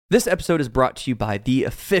This episode is brought to you by the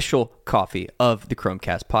official coffee of the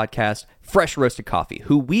Chromecast podcast, Fresh Roasted Coffee,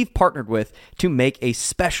 who we've partnered with to make a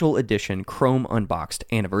special edition Chrome Unboxed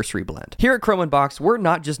anniversary blend. Here at Chrome Unboxed, we're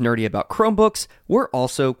not just nerdy about Chromebooks, we're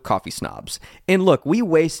also coffee snobs. And look, we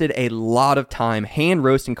wasted a lot of time hand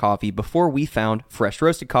roasting coffee before we found Fresh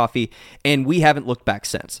Roasted Coffee, and we haven't looked back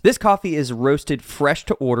since. This coffee is roasted fresh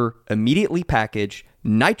to order, immediately packaged,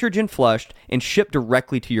 nitrogen flushed, and shipped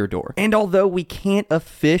directly to your door. And although we can't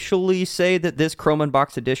officially say that this Chrome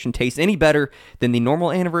Unboxed edition tastes any better than the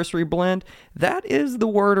normal anniversary blend, that is the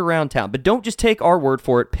word around town. But don't just take our word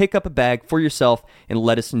for it. Pick up a bag for yourself and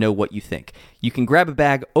let us know what you think. You can grab a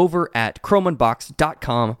bag over at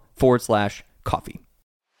chromeunboxed.com/coffee.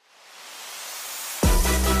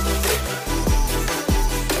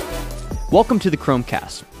 Welcome to the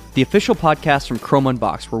Chromecast, the official podcast from Chrome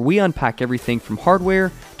Unboxed, where we unpack everything from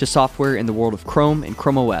hardware to software in the world of Chrome and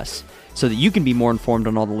Chrome OS, so that you can be more informed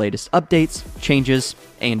on all the latest updates, changes,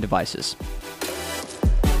 and devices.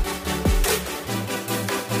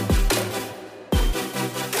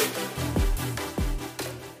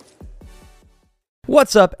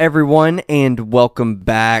 What's up, everyone, and welcome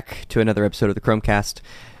back to another episode of the Chromecast.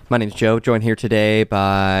 My name's Joe, joined here today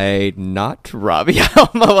by not Robbie.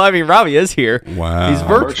 I mean, Robbie is here. Wow. He's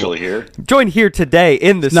virtually here. Joined here today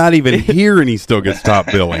in this. He's not even here and he still gets top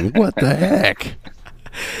billing. What the heck?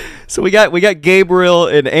 So we got Gabriel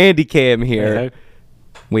and Andy Cam here.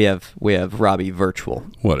 We have Robbie virtual.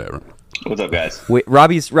 Whatever. What's up, guys?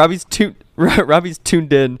 Robbie's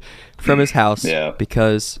tuned in from his house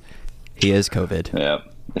because he has COVID. Yeah.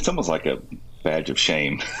 It's almost like a badge of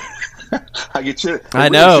shame. I get you. I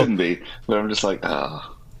know. Shouldn't be, but I'm just like,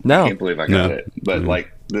 oh, no. I can't believe I got it. But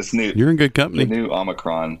like this new, you're in good company. The new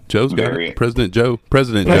Omicron. Joe's got it. President Joe. Joe.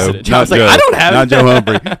 Not I was Joe. like, I don't have not it. Joe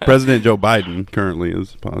Humphrey. President Joe Biden currently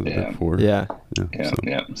is positive for. Yeah.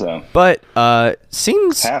 So, but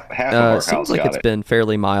seems half of our house seems like got it's been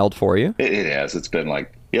fairly mild for you. It has. It's been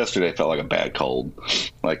like yesterday felt like a bad cold.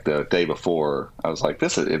 Like the day before, I was like,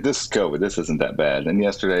 if this is COVID, this isn't that bad. And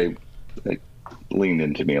yesterday, it leaned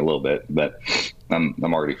into me a little bit, but I'm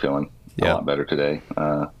already feeling a lot better today.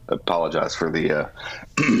 Apologize for the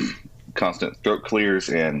constant throat clears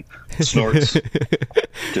and snorts.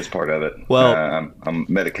 Just part of it. Well, I'm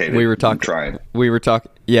medicated. We were talking. I'm trying. We were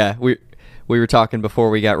talking. Yeah, we were talking before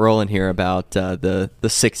we got rolling here about the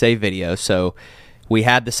 6A video. So we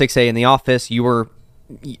had the 6A in the office. You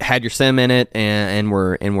had your sim in it, and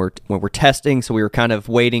we're testing. So we were kind of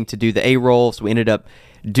waiting to do the A roll. So we ended up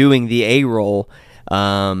doing the A roll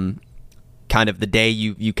kind of the day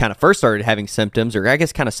you kind of first started having symptoms, or I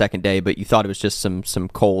guess kind of second day, but you thought it was just some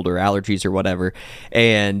cold or allergies or whatever.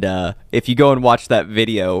 And if you go and watch that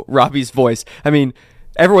video, Robbie's voice, I mean,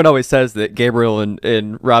 everyone always says that Gabriel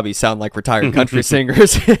and Robbie sound like retired country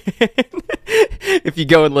singers. If you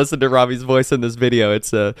go and listen to Robbie's voice in this video,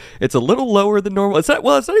 it's a little lower than normal. It's not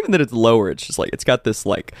even that it's lower. It's just like it's got this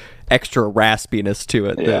like extra raspiness to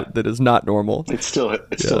it that is not normal. It's still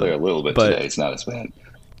there a little bit today. It's not as bad.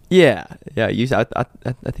 Yeah. I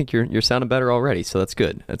think you're sounding better already, so that's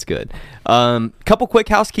good. Couple quick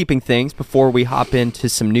housekeeping things before we hop into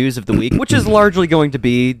some news of the week, which is largely going to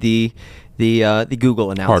be the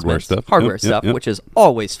Google announcements, hardware stuff, which is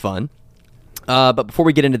always fun. But before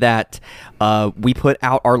we get into that, we put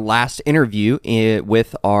out our last interview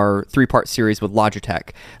with our 3-part series with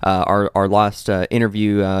Logitech. Our last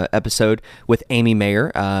interview episode with Amy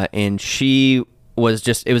Mayer, and it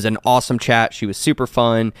was an awesome chat. She was super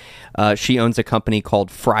fun. She owns a company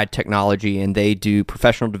called Fried Technology, and they do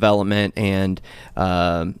professional development and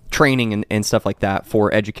training and stuff like that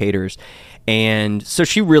for educators. And so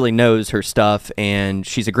she really knows her stuff, and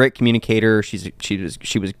she's a great communicator. She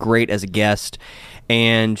was great as a guest,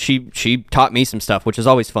 and she taught me some stuff, which is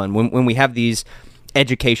always fun. When we have these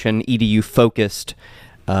education EDU focused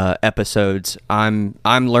episodes, I'm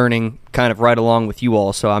learning kind of right along with you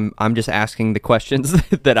all. So I'm just asking the questions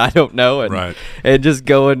that I don't know, and just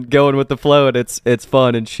going with the flow, and it's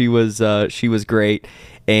fun. And she was great.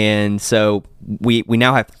 And so we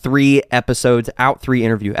now have 3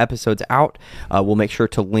 interview episodes out. We'll make sure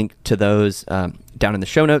to link to those down in the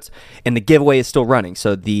show notes. And the giveaway is still running.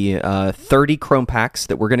 So the 30 Chrome packs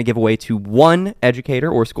that we're going to give away to one educator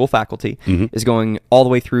or school faculty is going all the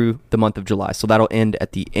way through the month of July. So that'll end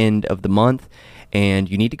at the end of the month.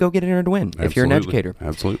 And you need to go get entered to win if you're an educator.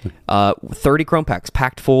 Absolutely. 30 Chrome packs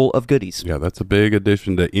packed full of goodies. Yeah, that's a big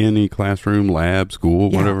addition to any classroom, lab,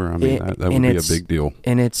 school, whatever. I mean, that would be a big deal.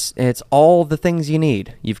 And it's all the things you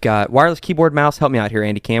need. You've got wireless keyboard, mouse. Help me out here,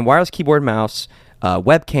 Andy Cam. Wireless keyboard, mouse,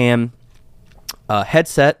 webcam,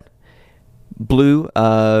 headset, blue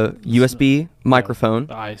USB microphone.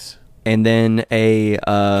 The ice. And then a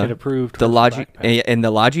Kid approved the Herschel Logi backpack. and the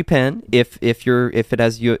Logi pen if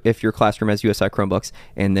your classroom has USI Chromebooks,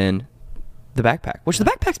 and then the backpack, which the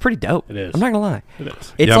backpack's pretty dope. It is. I'm not gonna lie. It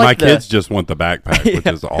is. It's yeah, like my kids just want the backpack, which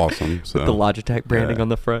Yeah. is awesome. So with the Logitech branding on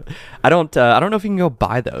the front. I don't know if you can go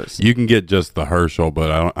buy those. you can get just the Herschel,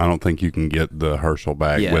 but I don't think you can get the Herschel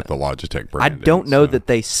bag Yeah. with the Logitech I branding. don't know so. that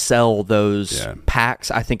they sell those Yeah.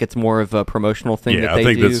 packs. I think it's more of a promotional thing that Yeah, they I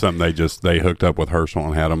think do. that's something they hooked up with Herschel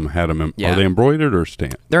and had them. Yeah. Are they embroidered or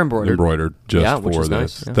stamped? They're embroidered. Embroidered just Yeah, which for is this.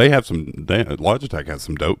 nice, yeah. They have some. Logitech has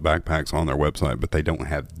some dope backpacks on their website, but they don't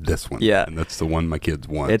have this one. Yeah. and that's the one my kids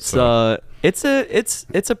want. It's so. it's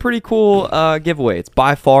a pretty cool giveaway. It's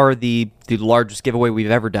by far the largest giveaway we've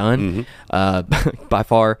ever done, by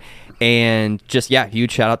far. And just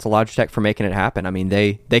huge shout out to Logitech for making it happen. I mean,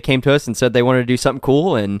 they came to us and said they wanted to do something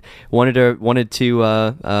cool and wanted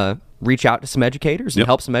to reach out to some educators and Yep.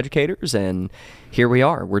 help some educators. And here we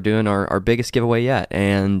are. We're doing our biggest giveaway yet,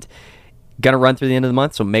 and gonna run through the end of the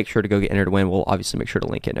month. So make sure to go get entered to win. We'll obviously make sure to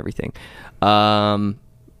link it and everything.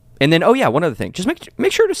 And then, one other thing. Just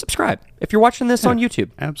make sure to subscribe. If you're watching this on YouTube,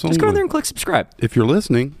 just go absolutely. in there and click subscribe. If you're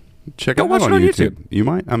listening, check Go it watch out it on on YouTube. YouTube. You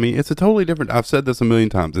might. I mean, it's a totally different. I've said this a million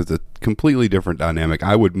times. It's a completely different dynamic.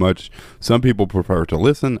 Some people prefer to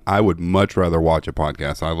listen. I would much rather watch a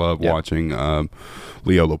podcast. I love watching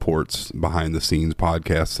Leo Laporte's behind the scenes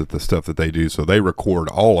podcasts, the stuff that they do. So they record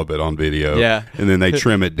all of it on video. Yeah. And then they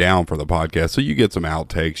trim it down for the podcast. So you get some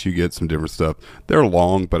outtakes, you get some different stuff. They're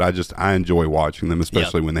long, but I enjoy watching them,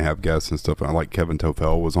 especially when they have guests and stuff. I like Kevin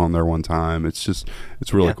Tofel was on there one time. It's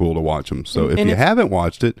really cool to watch them. So if you haven't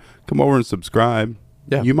watched it, come over and subscribe.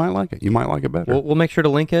 Yeah. You might like it. You might like it better. We'll make sure to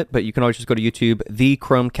link it, but you can always just go to YouTube, the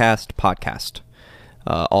Chromecast podcast,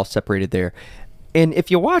 all separated there. And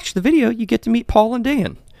if you watch the video, you get to meet Paul and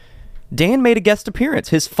Dan. Dan made a guest appearance.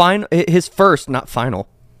 His first, not final.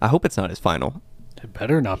 I hope it's not his final. It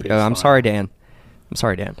better not be. I'm sorry, Dan.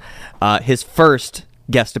 His first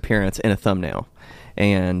guest appearance in a thumbnail,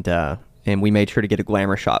 and we made sure to get a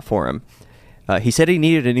glamour shot for him. He said he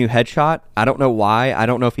needed a new headshot. I don't know why. I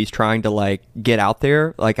don't know if he's trying to get out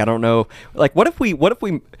there. I don't know. What if we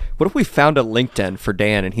found a LinkedIn for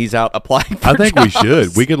Dan and he's out applying for I think jobs? we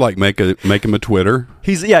should. We could make him a Twitter.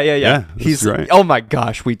 He's yeah. Yeah, He's that's right. Oh my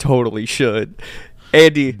gosh, we totally should.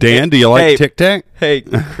 Andy, Dan, do you like Tic Tac? Hey,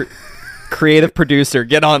 creative producer,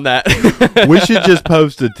 get on that. We should just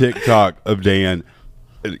post a TikTok of Dan,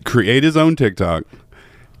 create his own TikTok,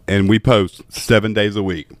 and we post 7 days a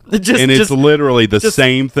week. It's literally the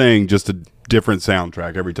same thing, just a different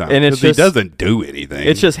soundtrack every time. And it's he just- doesn't do anything.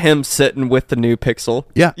 It's just him sitting with the new Pixel.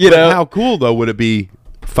 yeah. you but know. how cool though would it be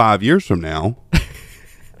 5 years from now?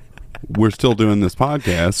 We're still doing this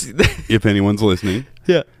podcast. If anyone's listening,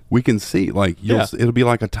 Yeah. we can see it'll be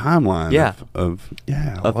like a timeline. Yeah. of I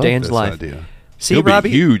Of love Dan's this life. Idea. See, He'll Robbie,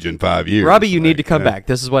 be huge in 5 years. Robbie, you need to come Yeah. back.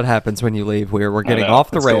 This is what happens when you leave. We're getting I know. off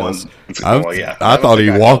the It's rails. going- it's I, going- yeah. I don't thought he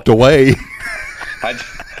think walked away.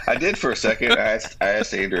 I did for a second. I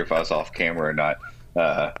asked Andrew if I was off camera or not.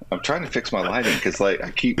 I'm trying to fix my lighting because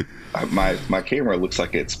my camera looks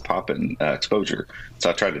like it's popping exposure. So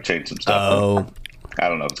I tried to change some stuff. Oh, I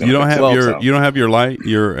don't know. If it's You gonna don't fix have it, so. your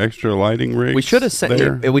your extra lighting rig. we should have sent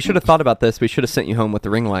there? you. We should have thought about this. We should have sent you home with the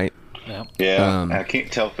ring light. Yeah. Yeah, I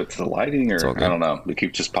can't tell if it's the lighting all or good. I don't know. They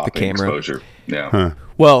keep just popping camera. exposure. Yeah. Huh.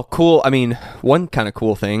 Well, cool. I mean, one kind of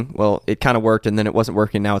cool thing. Well, it kind of worked, and then it wasn't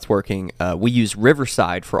working. Now it's working. We use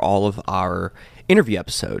Riverside for all of our interview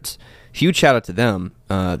episodes. Huge shout out to them.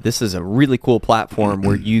 This is a really cool platform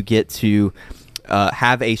where you get to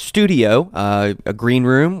have a studio, a green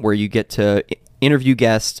room where you get to interview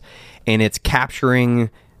guests, and it's capturing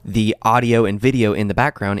the audio and video in the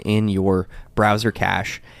background in your browser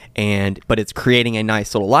cache. But it's creating a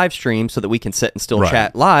nice little live stream so that we can sit and still Right.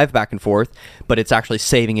 chat live back and forth, but it's actually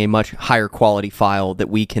saving a much higher quality file that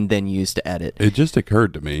we can then use to edit. It just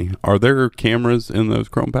occurred to me: are there cameras in those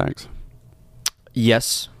Chrome packs?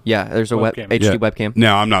 Yes. Yeah, there's a Webcam. HD webcam.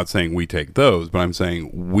 Now, I'm not saying we take those, but I'm saying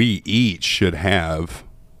we each should have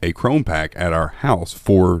a Chrome pack at our house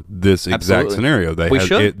for this exact Absolutely. scenario. We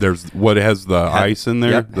should. It has the ice in there.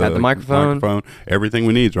 Yep, had the microphone. Everything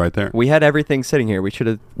we need is right there. We had everything sitting here. We should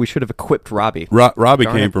have equipped Robbie. Robbie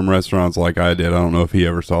Darn came it. from restaurants like I did. I don't know if he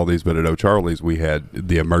ever saw these, but at O'Charlie's we had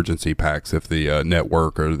the emergency packs if the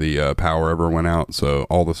network or the power ever went out. So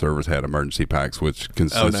all the servers had emergency packs, which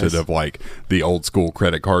consisted nice. of like the old school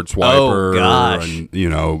credit card swiper gosh.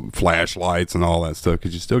 and flashlights and all that stuff.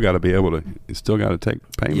 Because you still got to be able to. You still got to take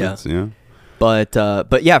payments. Yeah.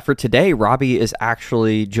 But yeah, for today, Robbie is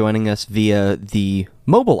actually joining us via the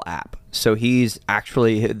mobile app. So he's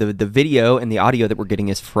actually the video and the audio that we're getting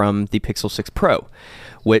is from the Pixel 6 Pro,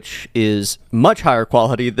 which is much higher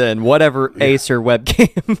quality than whatever Acer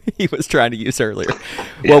webcam he was trying to use earlier.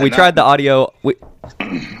 Well, we tried the audio. We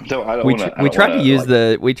tried to use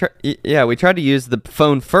the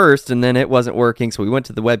phone first, and then it wasn't working, so we went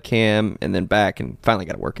to the webcam and then back and finally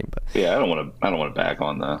got it working. But yeah, I don't want to back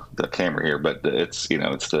on the camera here, but it's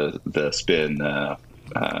the Spin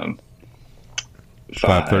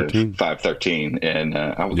 513, and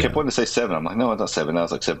I kept wanting to say 7. I'm like, no, it's not 7. I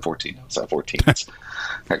was like 714. It's not 14. It's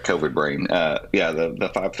got COVID brain. The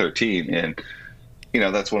 513, and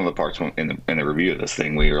that's one of the parts in the review of this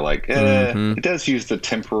thing we were like, it does use the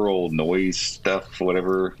temporal noise stuff,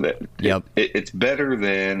 whatever. That it's better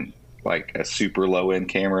than like a super low end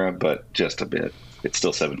camera, but just a bit. It's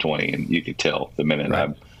still 720, and you could tell the minute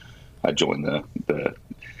I joined the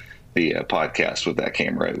podcast with that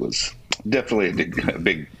camera, it was definitely a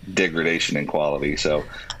big degradation in quality. So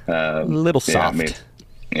a little soft.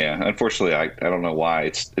 Unfortunately, I don't know why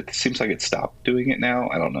it seems like it stopped doing it now.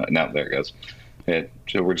 I don't know. Now there it goes.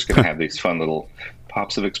 So we're just gonna have these fun little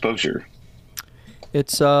pops of exposure.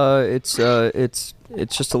 It's just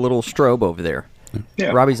a little strobe over there.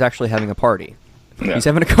 Yeah. Robbie's actually having a party. Yeah. He's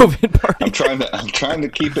having a COVID party. I'm trying to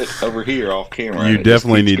keep it over here off camera. You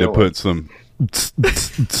definitely need to put some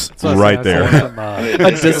right there.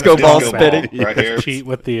 A disco ball spinning right here. Cheat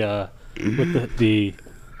with the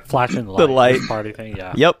flashing The light. party thing.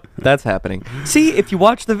 Yeah. Yep, that's happening. See, if you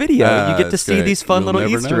watch the video, you get to see great. these fun You'll little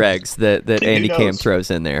never Easter know. eggs that Andy Cam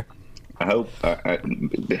throws in there. I hope.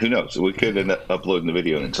 Who knows? We could end up uploading the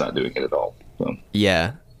video and it's not doing it at all. So.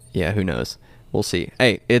 Yeah, who knows? We'll see.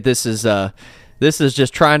 Hey, this is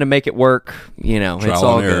just trying to make it work. It's Trial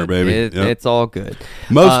all and error, good. baby. Yep. It's all good.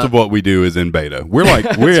 Most of what we do is in beta. We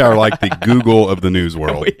are like the Google of the news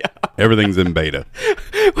world. Everything's in beta.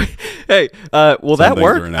 Hey, will that things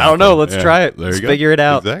work? are in I don't know. alpha. Let's Yeah, try it. there you Let's go. figure it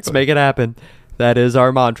out. Let's Exactly. make it happen. That is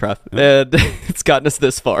our mantra. And it's gotten us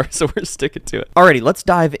this far, so we're sticking to it. Alrighty, let's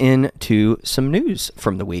dive into some news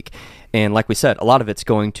from the week. And like we said, a lot of it's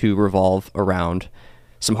going to revolve around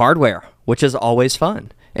some hardware, which is always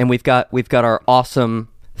fun. And we've got our awesome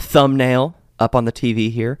thumbnail up on the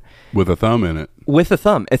TV here. With a thumb in it. With a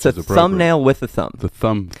thumb. It's a appropriate. thumbnail with a thumb. The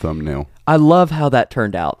thumbnail. I love how that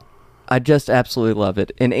turned out. I just absolutely love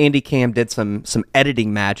it. And Andy Cam did some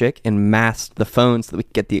editing magic and masked the phone so that we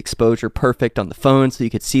could get the exposure perfect on the phone so you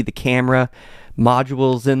could see the camera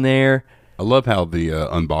modules in there. I love how the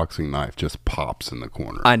unboxing knife just pops in the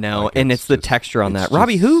corner. I know, Like, and it's the texture on it's that. just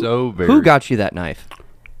Robbie, who got you that knife?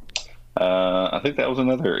 I think that was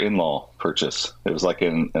another in-law purchase. It was like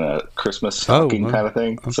in a Christmas stocking kind of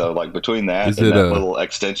thing. Okay. So like between that and that little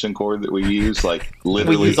extension cord that we use, like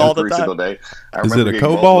literally use all the every time. single day. Is it a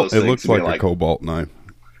cobalt? It looks like a cobalt knife.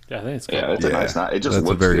 Yeah, I think it's Yeah, it's a nice knife. It just That's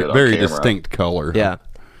looks a very good on very camera. distinct color. Yeah.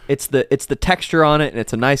 It's the texture on it, and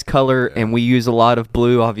it's a nice color, and we use a lot of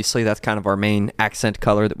blue. Obviously, that's kind of our main accent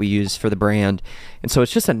color that we use for the brand. And so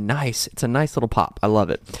it's just a nice little pop. I love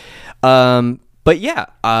it. But yeah,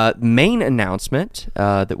 main announcement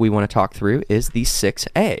that we want to talk through is the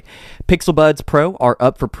 6A. Pixel Buds Pro are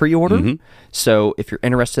up for pre-order. Mm-hmm. So if you're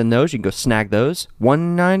interested in those, you can go snag those.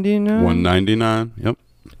 $199. $199. Yep.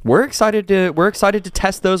 We're excited to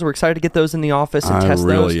test those. We're excited to get those in the office and test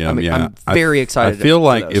really those. am, I'm very excited. I feel for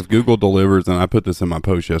like those. if Google delivers, and I put this in my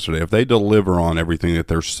post yesterday, if they deliver on everything that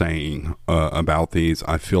they're saying about these,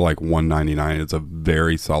 I feel like $199 is a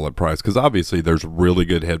very solid price. Because obviously, there's really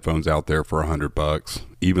good headphones out there for $100,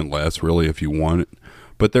 even less, really, if you want it.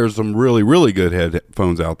 But there's some really, really good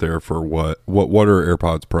headphones out there for what are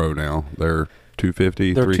AirPods Pro now? They're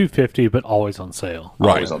 $250. They're $250, but always on sale.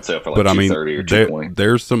 Right. Always on sale for like But I mean, $230 or $220.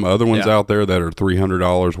 there's some other ones out there that are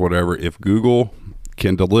 $300, whatever. If Google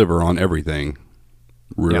can deliver on everything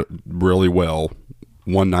really well,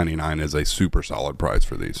 $199 is a super solid price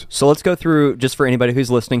for these. So let's go through, just for anybody who's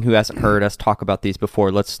listening who hasn't heard us talk about these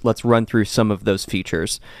before. Let's run through some of those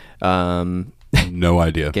features. No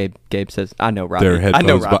idea. Gabe says, "I know Robbie. They're headphones. I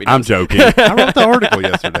know Robbie. I'm joking. I wrote the article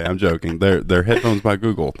yesterday. I'm joking. They're headphones by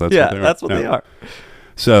Google. That's what they are. That's what they are.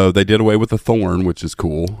 So they did away with the thorn, which is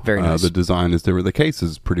cool. Very nice. The design is different. The case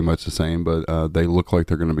is pretty much the same, but they look like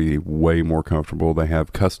they're going to be way more comfortable. They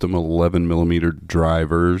have custom 11mm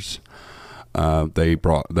drivers. They have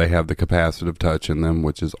the capacitive touch in them,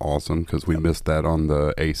 which is awesome because we missed that on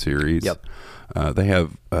the A series. Yep. They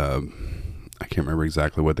have I can't remember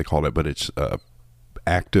exactly what they called it, but it's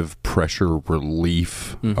active pressure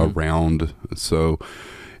relief around. So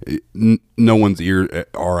no one's ear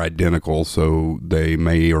are identical, so they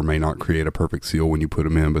may or may not create a perfect seal when you put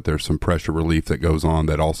them in, but there's some pressure relief that goes on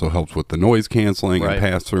that also helps with the noise canceling and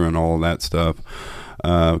pass through and all of that stuff.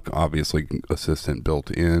 Obviously assistant built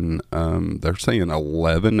in. They're saying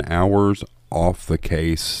 11 hours off the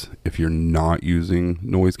case if you're not using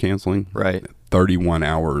noise canceling. Right. 31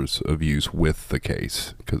 hours of use with the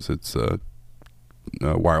case, because it's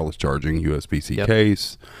wireless charging, USB-C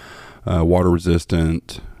case, water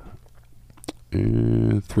resistant, 3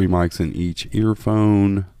 mics in each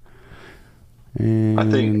earphone. And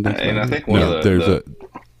I think one of the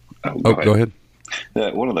go ahead.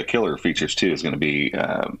 One of the killer features too is going to be,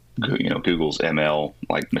 Google's ML,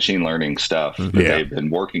 like machine learning stuff that they've been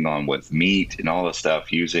working on with Meet and all this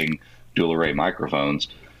stuff using dual array microphones.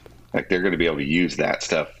 Like they're going to be able to use that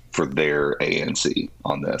stuff for their ANC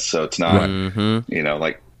on this. So it's not,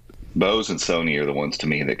 like Bose and Sony are the ones to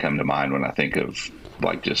me that come to mind when I think of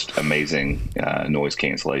like just amazing noise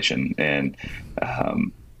cancellation. And,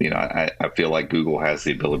 I feel like Google has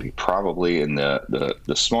the ability probably in the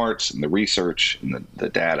smarts and the research and the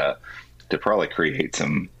data to probably create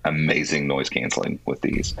some amazing noise canceling with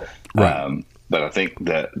these. Right. But I think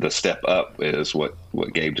that the step up is what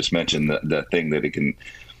Gabe just mentioned, the thing that it can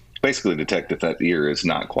basically detect if that ear is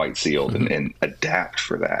not quite sealed and adapt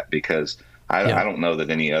for that, because I don't know that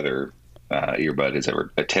any other earbud has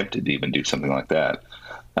ever attempted to even do something like that.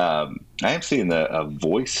 I am seeing a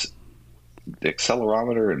voice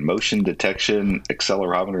accelerometer and motion detection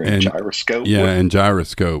accelerometer and gyroscope. And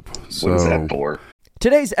gyroscope. What is that for?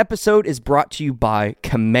 Today's episode is brought to you by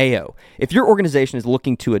Cameo. If your organization is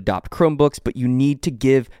looking to adopt Chromebooks, but you need to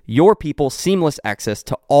give your people seamless access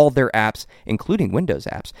to all their apps, including Windows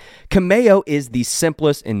apps, Cameo is the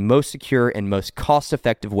simplest and most secure and most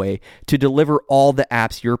cost-effective way to deliver all the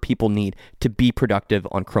apps your people need to be productive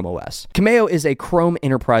on Chrome OS. Cameo is a Chrome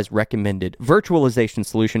Enterprise recommended virtualization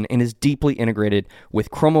solution and is deeply integrated with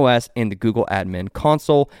Chrome OS and the Google Admin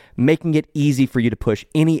Console, making it easy for you to push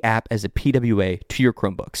any app as a PWA to your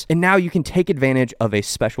Chromebooks. And now you can take advantage of a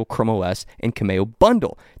special Chrome OS and Cameo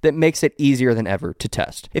bundle that makes it easier than ever to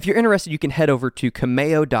test. If you're interested, you can head over to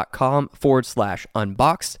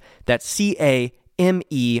cameo.com/unboxed. That's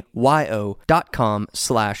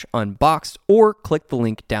CAMEYO.com/unboxed, or click the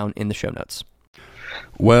link down in the show notes.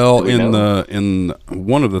 Well, in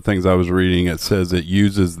one of the things I was reading, it says it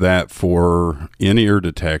uses that for in-ear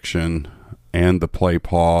detection and the play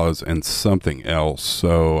pause and something else.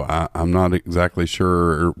 So I'm not exactly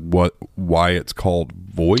sure why it's called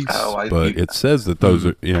voice, but it says that those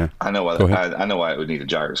are I know why. I know why it would need a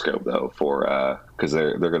gyroscope though, for because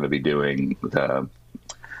they're going to be doing the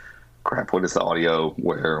what is the audio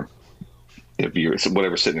where if you're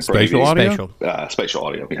whatever's sitting in front of you, spatial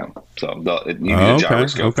audio, So you need a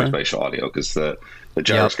gyroscope for spatial audio, because the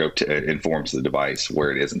gyroscope informs the device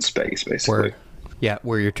where it is in space, basically.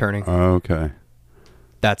 Where you're turning. Okay.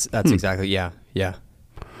 That's exactly, yeah.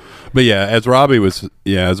 But as Robbie was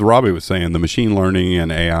saying, the machine learning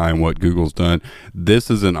and AI and what Google's done,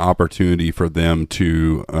 this is an opportunity for them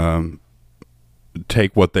to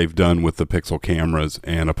take what they've done with the Pixel cameras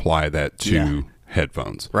and apply that to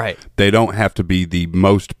headphones. Right. They don't have to be the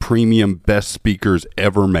most premium, best speakers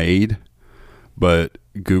ever made, but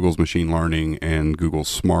Google's machine learning and Google's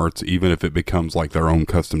smarts, even if it becomes like their own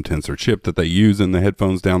custom tensor chip that they use in the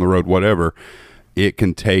headphones down the road, whatever, it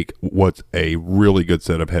can take what's a really good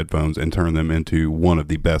set of headphones and turn them into one of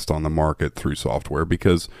the best on the market through software,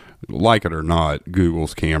 because like it or not,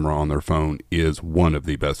 Google's camera on their phone is one of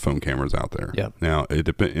the best phone cameras out there. Yep. Now, it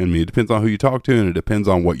depends on who you talk to, and it depends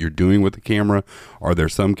on what you're doing with the camera. Are there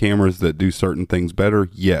some cameras that do certain things better?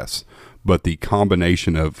 Yes. But the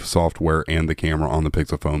combination of software and the camera on the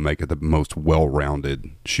Pixel phone make it the most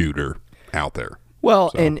well-rounded shooter out there.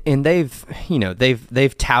 Well, and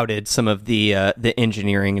they've touted some of the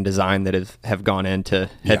engineering and design that have gone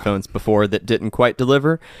into headphones before that didn't quite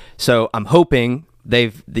deliver. So I'm hoping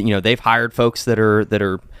they've hired folks that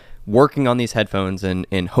are working on these headphones and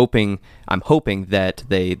I'm hoping that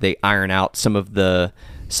they iron out some of the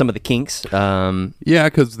kinks.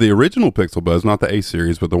 Because the original Pixel Buds, not the A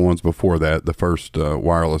series, but the ones before that, the first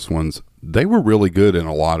wireless ones, they were really good in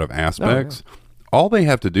a lot of aspects. Oh, yeah. All they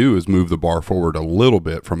have to do is move the bar forward a little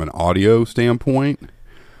bit from an audio standpoint,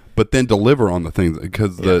 but then deliver on the things,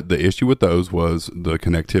 because the issue with those was the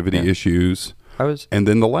connectivity issues and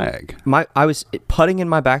then the lag. I was putting in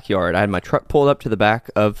my backyard. I had my truck pulled up to the back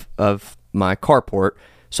of my carport.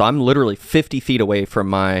 So I'm literally 50 feet away from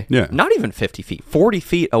not even 50 feet, 40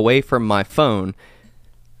 feet away from my phone,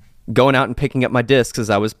 going out and picking up my discs as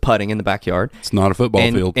I was putting in the backyard. It's not a football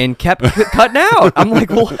field. And kept cutting out. I'm like,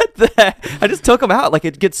 what the heck? I just took them out. Like,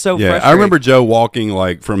 it gets so frustrating. I remember Joe walking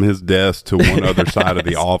like from his desk to one other side of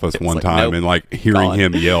the office one like, time nope, and like hearing gone.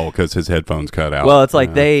 him yell because his headphones cut out. Well, it's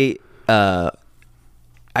like they, I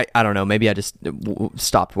don't know. Maybe I just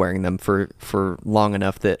stopped wearing them for long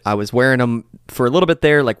enough that I was wearing them for a little bit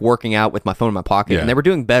there, like working out with my phone in my pocket, and they were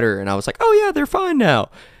doing better. And I was like, oh yeah, they're fine now.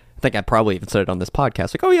 I think I probably even said it on this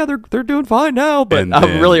podcast, like, oh yeah, they're doing fine now. But And I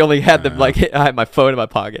then, really only had them like I had my phone in my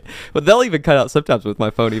pocket. But they'll even cut out sometimes with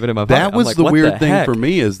my phone even in my pocket. that was like, the what weird thing heck? for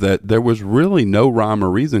me is that there was really no rhyme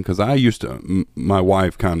or reason because I used to, my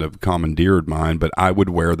wife kind of commandeered mine, but I would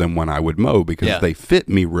wear them when I would mow because they fit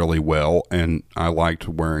me really well and I liked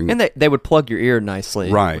wearing. And they would plug your ear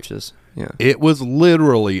nicely, Right. Which is It was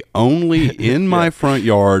literally only in my front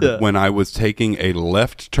yard when I was taking a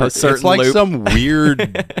left turn. certain It's like loop. some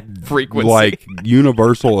weird frequency. like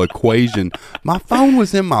universal equation. My phone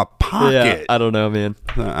was in my pocket. Yeah, I don't know, man.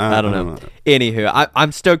 I I don't know. Anywho,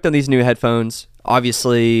 I'm stoked on these new headphones.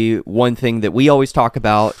 Obviously, one thing that we always talk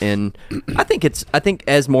about, and I think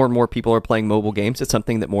as more and more people are playing mobile games, it's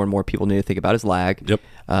something that more and more people need to think about is lag. Yep.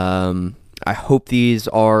 I hope these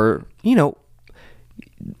are,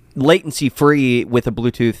 latency free with a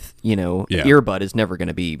Bluetooth, earbud is never going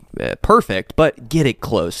to be perfect, but get it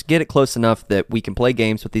close enough that we can play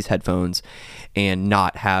games with these headphones and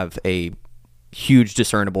not have a huge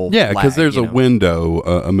discernible Because lag, there's a window,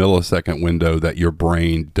 a millisecond window that your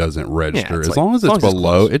brain doesn't register. it's as like- long as as it's long as it's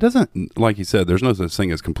below, close. it doesn't, like you said, there's no such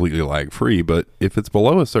thing as completely lag free, but if it's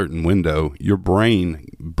below a certain window, your brain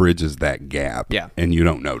bridges that gap and you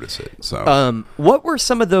don't notice it. So, what were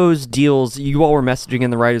some of those deals you all were messaging in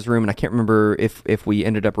the writers' room, and I can't remember if we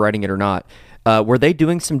ended up writing it or not. Were they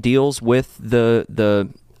doing some deals with the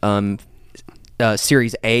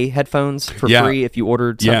Series A headphones for free if you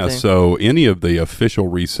ordered something? Yeah, so any of the official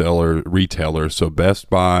retailers, so Best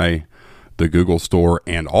Buy, the Google Store,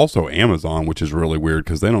 and also Amazon, which is really weird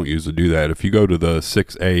because they don't usually do that. If you go to the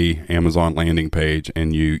 6A Amazon landing page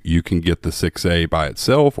and you can get the 6A by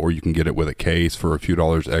itself, or you can get it with a case for a few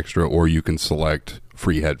dollars extra, or you can select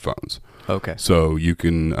free headphones. Okay. So you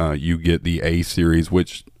can you get the A series,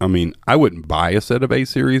 which I mean I wouldn't buy a set of A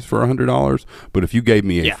series for $100, but if you gave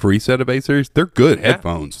me a free set of A series, they're good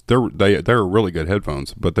headphones. They're really good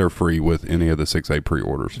headphones, but they're free with any of the 6A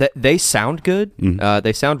pre-orders. They sound good. Mm-hmm.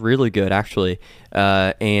 They sound really good actually,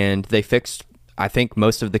 and they fixed I think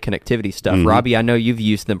most of the connectivity stuff. Mm-hmm. Robbie, I know you've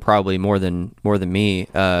used them probably more than me.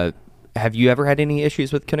 Have you ever had any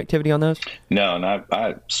issues with connectivity on those? No, and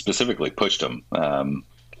I specifically pushed them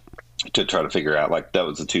to try to figure out, like, that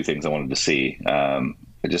was the two things I wanted to see.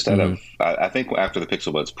 Just out of, I think after the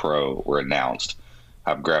Pixel Buds Pro were announced,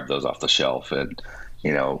 I've grabbed those off the shelf and,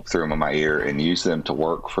 threw them in my ear and used them to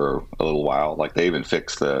work for a little while. Like, they even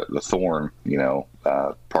fixed the thorn,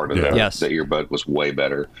 part of the earbud was way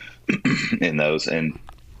better in those. And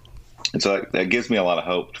so that gives me a lot of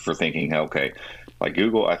hope for thinking, okay, like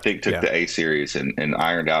Google, I think, took the A series and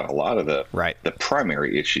ironed out a lot of the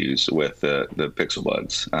primary issues with the Pixel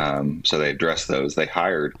Buds. So they addressed those. They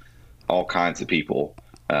hired all kinds of people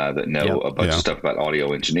that know a bunch of stuff about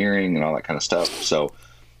audio engineering and all that kind of stuff. So,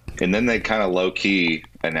 and then they kind of low key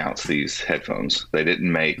announced these headphones. They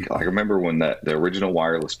didn't make, like, I remember when the original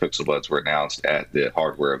wireless Pixel Buds were announced at the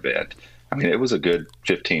hardware event. I mean, it was a good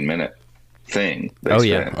 15-minute thing.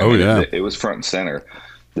 It was front and center.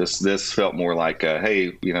 This felt more like,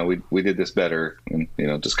 hey, we did this better, and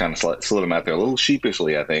just kind of slid them out there a little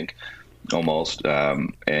sheepishly, I think, almost,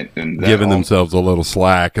 and giving themselves a little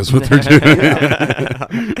slack is what they're doing.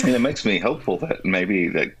 And it makes me hopeful that maybe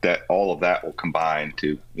that all of that will combine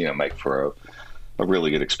to make for a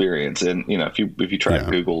really good experience. And if you track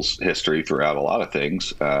Google's history throughout a lot of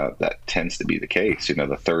things, that tends to be the case.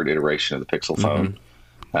 The third iteration of the Pixel phone.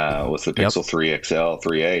 With the Pixel 3 XL,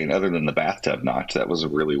 3A, and other than the bathtub notch, that was a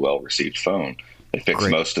really well-received phone. They fixed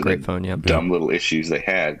most of the dumb little issues they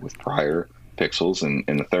had with prior Pixels,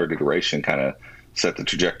 and the third iteration kind of set the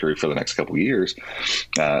trajectory for the next couple of years.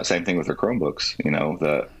 Same thing with their Chromebooks.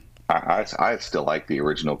 I still like the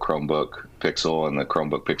original Chromebook Pixel and the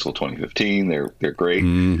Chromebook Pixel 2015. They're great,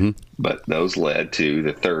 but those led to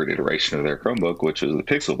the third iteration of their Chromebook, which was the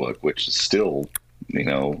Pixelbook, which is still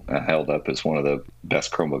held up as one of the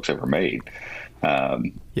best Chromebooks ever made.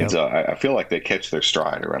 And so I feel like they catch their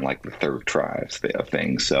stride around like the third try of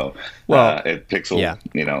things. So, at Pixel,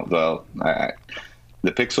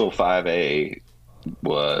 the Pixel 5a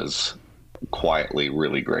was quietly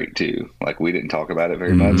really great too. Like, we didn't talk about it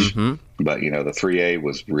very much, but the 3A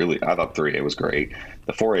was really, I thought 3A was great.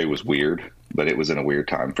 The 4A was weird, but it was in a weird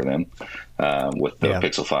time for them with the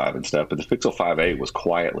Pixel 5 and stuff. But the Pixel 5A was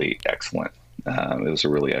quietly excellent. It was a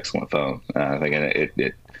really excellent phone. I think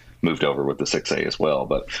it moved over with the 6A as well,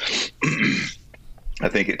 but I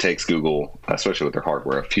think it takes Google, especially with their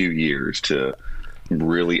hardware, a few years to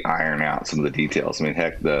really iron out some of the details. I mean,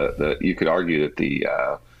 heck, you could argue that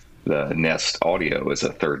the Nest Audio is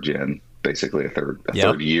a third gen, basically a third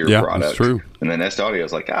year product. That's true. And the Nest Audio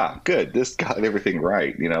is like, good, this got everything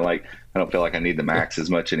right. Like, I don't feel like I need the Max as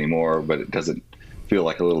much anymore, but it doesn't feel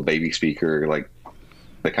like a little baby speaker. Like,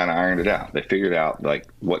 they kind of ironed it out. They figured out like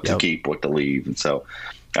what to keep, what to leave, and so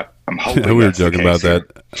I'm hoping. We were that's joking about here.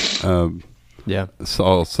 that.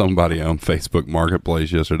 Saw somebody on Facebook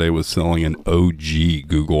Marketplace yesterday was selling an OG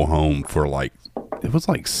Google Home for it was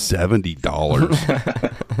like $70.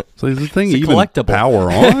 So is the thing It's a even collectible.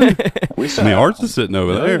 power on? We still ours is sitting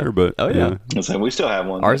over there, but So we still have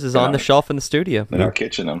one. Ours is on the shelf in the studio. in our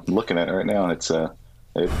kitchen. I'm looking at it right now. It's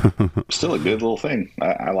still a good little thing.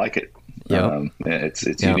 I like it.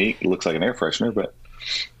 It's unique. It looks like an air freshener, but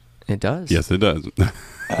It does. yes, it does.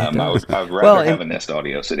 I'd rather have a Nest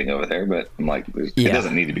Audio sitting over there, but I'm like, it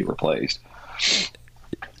doesn't need to be replaced.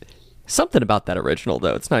 Something about that original,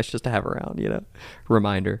 though. It's nice just to have around,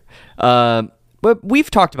 reminder. But we've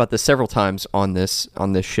talked about this several times on this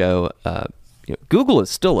show. Google is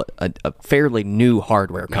still a fairly new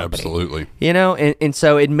hardware company. Absolutely. And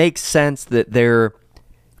so it makes sense that they're,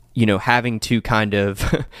 having to kind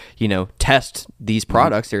of, test these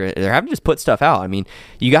products. They're having to just put stuff out. I mean,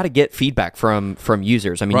 you got to get feedback from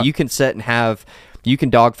users. I mean, you can sit and you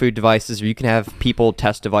can dog food devices, or you can have people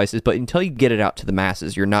test devices, but until you get it out to the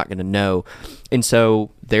masses, you're not going to know. And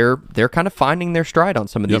so they're kind of finding their stride on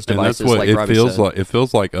some of these devices. And that's what like Robbie said. It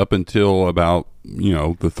feels like up until about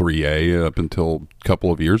the 3A, up until a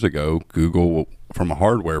couple of years ago, Google, from a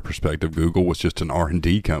hardware perspective, Google was just an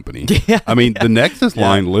R&D company. The Nexus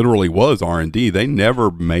line literally was R&D. They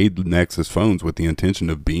never made Nexus phones with the intention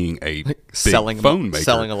of being a big phone maker.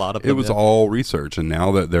 Selling a lot of them. It was all research, and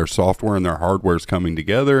now that their software and their hardware is coming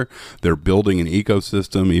together, they're building an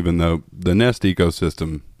ecosystem. Even though the Nest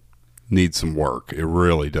ecosystem needs some work, it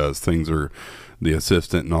really does. Things are. The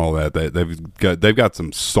assistant and all that, they've got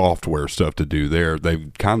some software stuff to do there.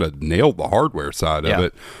 They've kind of nailed the hardware side of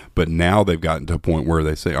it, but now they've gotten to a point where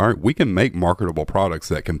they say, all right, we can make marketable products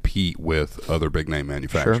that compete with other big name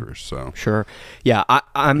manufacturers. Sure. Yeah,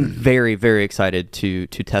 I'm very, very excited to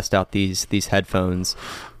test out these headphones.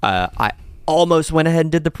 I almost went ahead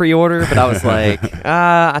and did the pre-order, but I was like,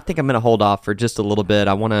 I think I'm going to hold off for just a little bit.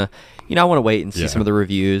 I want to wait and see some of the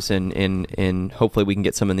reviews, and hopefully we can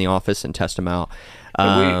get some in the office and test them out.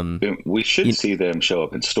 We should see them show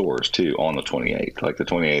up in stores too on the 28th. Like, the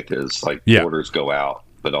 28th is like orders go out,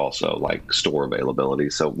 but also like store availability.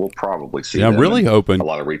 So we'll probably see. I'm really hoping a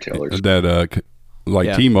lot of retailers that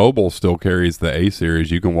T-Mobile still carries the A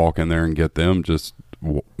series. You can walk in there and get them. Just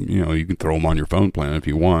you can throw them on your phone plan if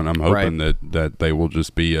you want. I'm hoping that they will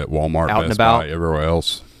just be at Walmart, Best Buy, everywhere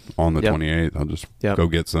else on the 28th. I'll just go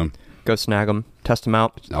get some. Go snag them, test them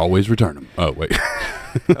out. Always return them. Oh, wait.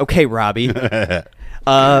 Okay, Robbie.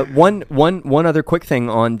 One other quick thing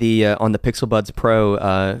on the Pixel Buds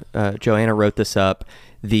Pro. Joanna wrote this up.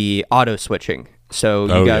 The auto switching.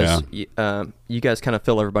 So you guys kind of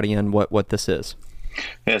fill everybody in what this is.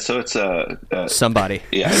 Yeah, so it's somebody.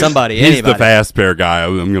 Yeah, somebody. He's anybody. the fast pair guy.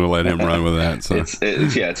 I'm going to let him run with that. So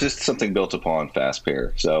it's just something built upon fast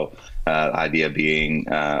pair. So the idea being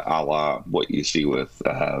a la what you see with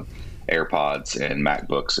AirPods and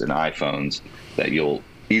MacBooks and iPhones, that you'll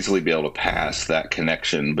easily be able to pass that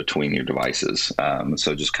connection between your devices.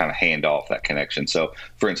 So just kind of hand off that connection. So,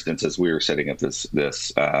 for instance, as we were setting up this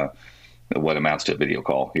what amounts to a video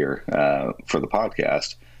call here for the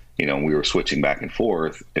podcast, we were switching back and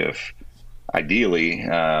forth. If ideally,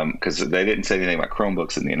 because they didn't say anything about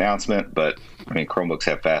Chromebooks in the announcement, but I mean, Chromebooks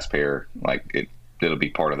have fast pair, like it'll be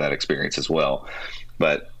part of that experience as well.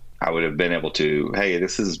 But I would have been able to, hey,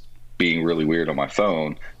 this is being really weird on my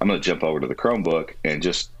phone. I'm going to jump over to the Chromebook and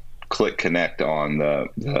just click connect on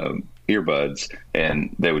the earbuds,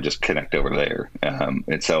 and they would just connect over there.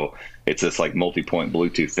 And so it's this like multi-point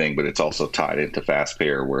Bluetooth thing, but it's also tied into fast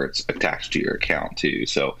pair where it's attached to your account too.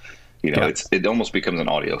 So, it almost becomes an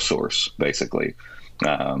audio source basically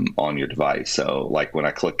on your device. So like when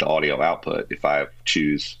I click the audio output, if I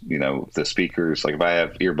choose, the speakers, like if I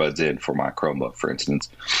have earbuds in for my Chromebook, for instance,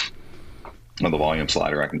 on the volume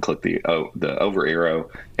slider, I can click the over arrow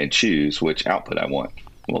and choose which output I want.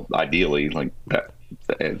 well, ideally, like that,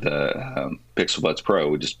 the Pixel Buds Pro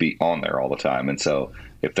would just be on there all the time. And so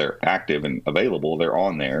if they're active and available, they're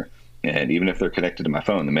on there. And even if they're connected to my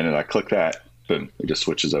phone, the minute I click that, boom, it just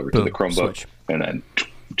switches over to the Chromebook, switch. and then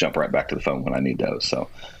jump right back to the phone when I need those. So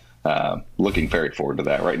looking very forward to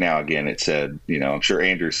that. Right now, again, it said, I'm sure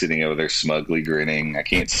Andrew's sitting over there smugly grinning. I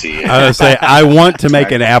can't see it. I was say I want to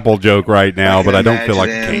make an Apple joke right now, but I don't feel like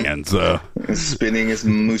I can. So spinning his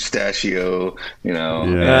mustachio,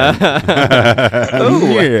 yeah.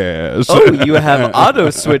 Oh, Yes. oh, you have auto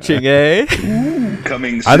switching, eh?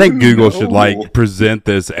 coming soon. I think Google should No. present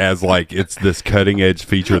this as it's this cutting edge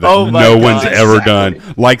feature that Oh my no God, one's ever exactly.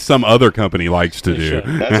 done, like some other company likes to do. should.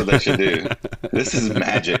 That's what they should do. This is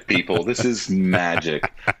magic, people. This is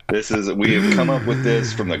magic. We have come up with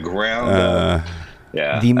this from the ground up.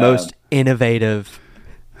 Yeah. The most innovative.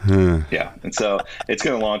 Yeah. And so it's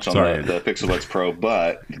going to launch on Sorry. the Pixel Buds Pro,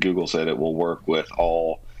 but Google said it will work with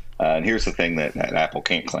all. And here's the thing that Apple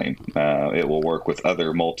can't claim. It will work with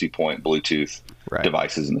other multi-point Bluetooth Right.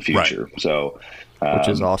 devices in the future. So, Which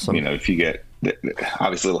is awesome. If you get,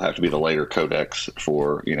 obviously it'll have to be the later codecs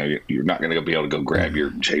for, you're not going to be able to go grab your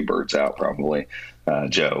Jaybirds out probably,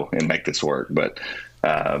 Joe, and make this work. But,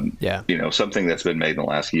 something that's been made in the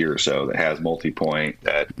last year or so that has multi-point,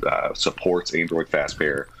 that supports Android Fast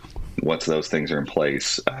Pair. Once those things are in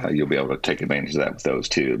place, you'll be able to take advantage of that with those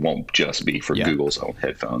too. It won't just be for Google's own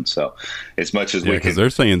headphones. So, as much as we Because can, they're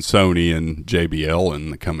saying Sony and JBL in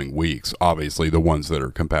the coming weeks. Obviously, the ones that are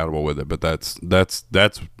compatible with it, but that's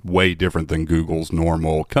way different than Google's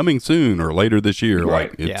normal coming soon or later this year.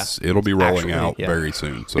 Right. It'll be rolling Actually, out yeah. very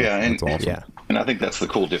soon. So and that's awesome. Yeah. and I think that's the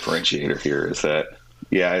cool differentiator here is that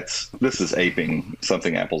this is aping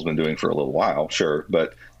something Apple's been doing for a little while, sure,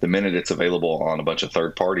 but the minute it's available on a bunch of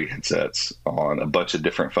third-party headsets on a bunch of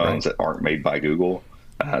different phones that aren't made by Google,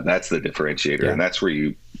 that's the differentiator, and that's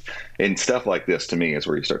where and stuff like this to me is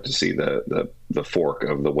where you start to see the fork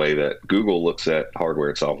of the way that Google looks at hardware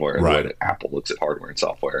and software, and the way that Apple looks at hardware and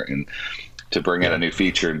software, and to bring out a new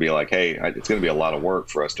feature and be like, hey, it's going to be a lot of work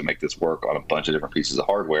for us to make this work on a bunch of different pieces of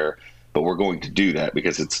hardware. But we're going to do that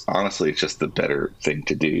because it's just the better thing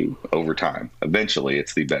to do over time. Eventually,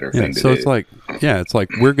 it's the better thing to do. So it's like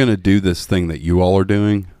we're going to do this thing that you all are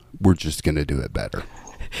doing. We're just going to do it better.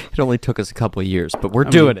 It only took us a couple of years, but we're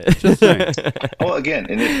doing it. Just saying. Well, again,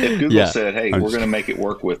 and if Google said, hey, I'm we're just- going to make it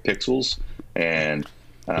work with Pixels and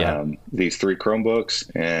these 3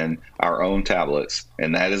 Chromebooks and our own tablets,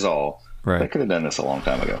 and that is all, they could have done this a long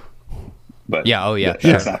time ago. But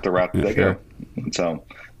that's not the route that they go. And so...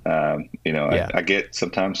 I get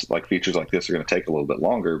sometimes features like this are going to take a little bit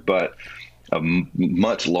longer, but a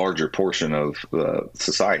much larger portion of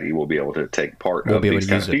society will be able to take part of these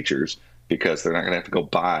kind of features because they're not going to have to go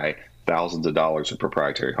buy thousands of dollars of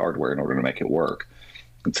proprietary hardware in order to make it work.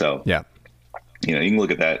 And so, you can look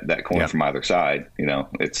at that coin from either side.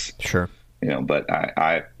 It's sure. But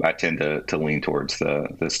I tend to lean towards the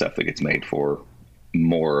stuff that gets made for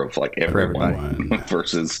more of everyone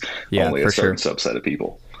versus only a certain subset of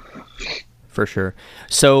people. For sure.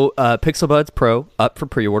 So Pixel Buds Pro up for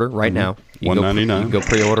pre-order right now. You $199. You can go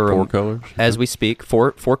pre-order 4 them colors as we speak.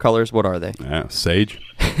 Four colors. What are they? Yeah, sage.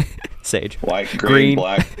 Sage. White, green,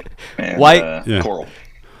 black, and white, coral.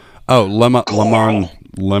 Oh, lemoncello,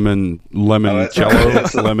 lemon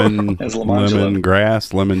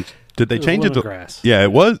grass, lemon. Did they change it to? lemongrass. Yeah,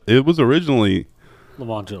 it was originally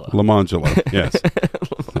Lemongela. Yes,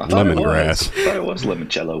 lemongrass. I thought it was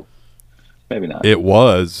limoncello. Maybe not. It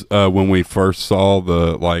was when we first saw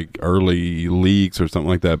the early leaks or something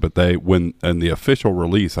like that. But in the official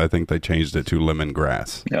release, I think they changed it to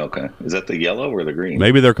lemongrass. Okay, is that the yellow or the green?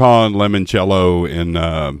 Maybe they're calling limoncello in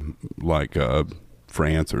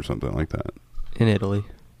France or something like that. In Italy.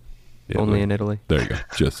 Only in Italy. There you go.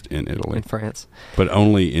 Just in Italy. In France. But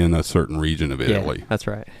only in a certain region of Italy. Yeah, that's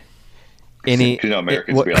right.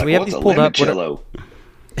 Americans be like, we have what's these a pulled up. limoncello?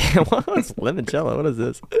 What's limoncello? What is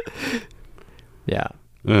this? Yeah.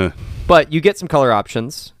 Uh, But you get some color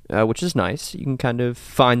options, which is nice. You can kind of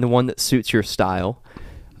find the one that suits your style.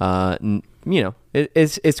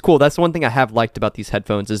 It's cool. That's the one thing I have liked about these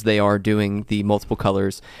headphones is they are doing the multiple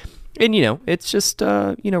colors. And, it's just,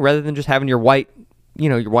 rather than just having your white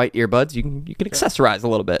earbuds, you can accessorize a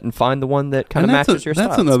little bit and find the one that kind of matches your style.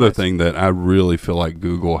 That's another thing that I really feel like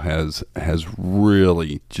Google has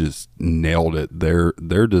really just nailed it. Their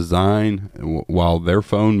design, while their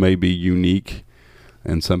phone may be unique,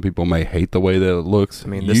 and some people may hate the way that it looks.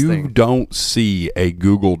 You don't see a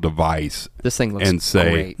Google device this thing looks and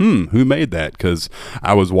say, great. who made that? Because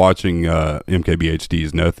I was watching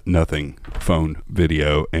MKBHD's Nothing phone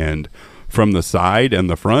video, and from the side and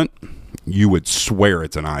the front, you would swear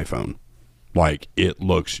it's an iPhone. Like, it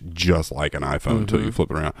looks just like an iPhone until you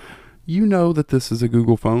flip it around. You know that this is a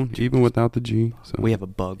Google phone, even without the G. So. We have a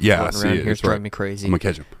bug I floating see around it. here. It's driving right. me crazy. I'm going to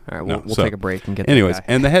catch him. All right, we'll take a break and get anyways, that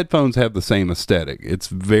guy. and the headphones have the same aesthetic. It's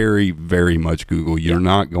very, very much Google. You're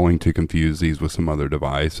not going to confuse these with some other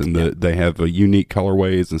device. And they have unique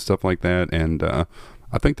colorways and stuff like that. And I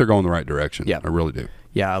think they're going the right direction. Yeah. I really do.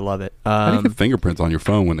 Yeah, I love it. How do you get fingerprints on your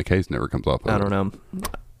phone when the case never comes off? I don't know.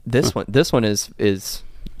 This one is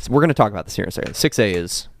we're going to talk about this here in a second. 6A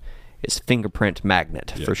is fingerprint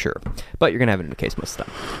magnet for sure, but you're gonna have it in the case most of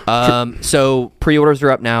the time. So pre-orders are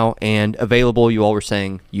up now and available. You all were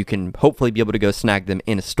saying you can hopefully be able to go snag them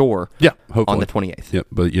in a store. Hopefully on the 28th. Yep,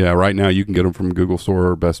 but right now you can get them from Google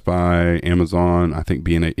Store, Best Buy, Amazon. I think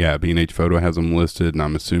B&H Photo has them listed, and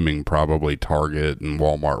I'm assuming probably Target and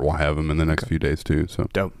Walmart will have them in the next few days too. So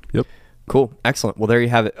dope. Yep. Cool. Excellent. Well, there you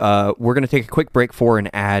have it. We're gonna take a quick break for an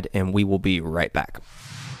ad, and we will be right back.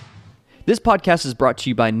 This podcast is brought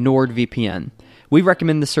to you by NordVPN. We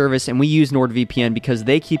recommend the service, and we use NordVPN because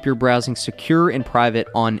they keep your browsing secure and private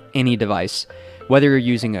on any device. Whether you're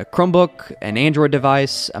using a Chromebook, an Android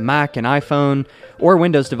device, a Mac, an iPhone, or a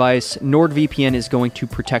Windows device, NordVPN is going to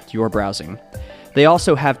protect your browsing. They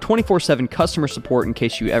also have 24/7 customer support in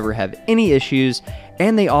case you ever have any issues,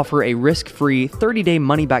 and they offer a risk-free 30-day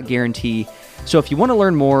money-back guarantee. So if you want to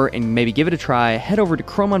learn more and maybe give it a try, head over to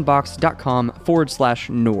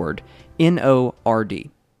chromeunboxed.com/Nord.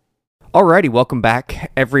 Nord. Alrighty, welcome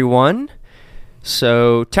back, everyone.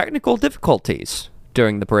 So, technical difficulties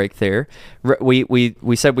during the break there. We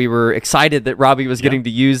said we were excited that Robbie was getting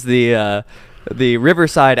to use the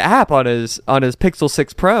Riverside app on his Pixel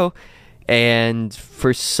 6 Pro, and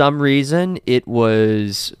for some reason it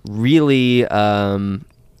was really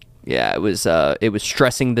it was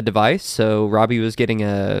stressing the device. So Robbie was getting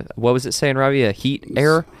what was it saying, Robbie? A heat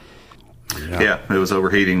error? Yeah, it was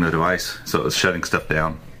overheating the device, so it was shutting stuff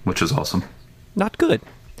down, which is awesome. Not good.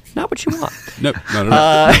 Not what you want. Nope, not at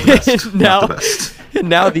all.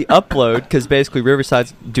 Now the upload, because basically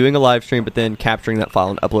Riverside's doing a live stream, but then capturing that file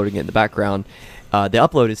and uploading it in the background. The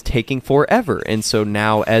upload is taking forever, and so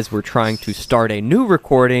now as we're trying to start a new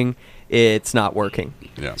recording, it's not working.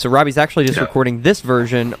 Yeah. So Robbie's actually just recording this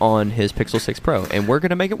version on his Pixel 6 Pro, and we're going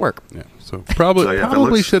to make it work. Yeah. So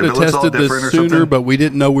probably should have tested this sooner, but we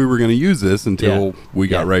didn't know we were going to use this until we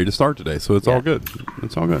got ready to start today. So it's all good.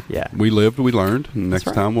 It's all good. Yeah. We lived, we learned, and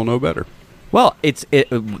next time we'll know better. Well,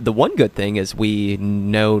 the one good thing is we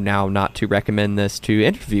know now not to recommend this to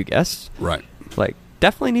interview guests. Right. Like,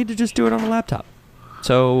 definitely need to just do it on a laptop.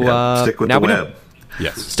 So stick with now the we web. know.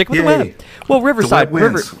 Yes. Stick with the web. Well, Riverside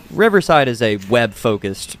wins. Riverside is a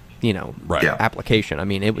web-focused, application. I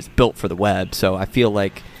mean, it was built for the web, so I feel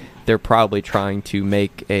like they're probably trying to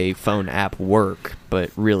make a phone app work, but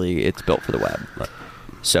really it's built for the web. Right.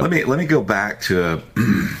 So let me go back to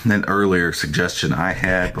an earlier suggestion I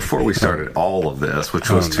had before we started all of this, which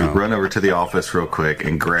was to run over to the office real quick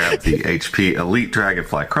and grab the HP Elite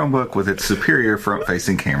Dragonfly Chromebook with its superior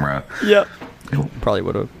front-facing camera. Yep. Probably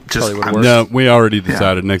would have worked. No, we already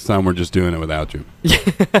decided next time we're just doing it without you.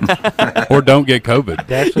 Or don't get COVID.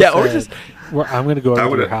 I'm going to go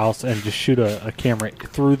over to your house and just shoot a camera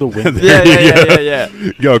through the window. Yeah.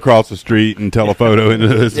 Go across the street and telephoto into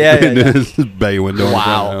his, his bay window.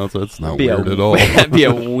 Wow. That's not weird at all. That'd be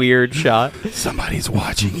a weird shot. Somebody's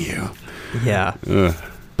watching you. Yeah.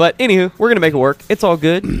 But anywho, we're going to make it work. It's all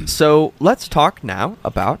good. So let's talk now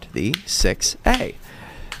about the 6A.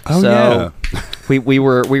 We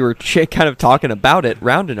were kind of talking about it,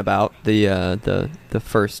 rounding about the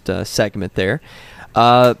first segment there.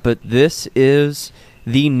 But this is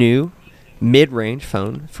the new mid-range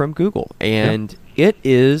phone from Google, and it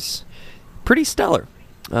is pretty stellar.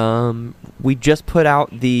 We just put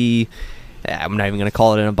out I'm not even going to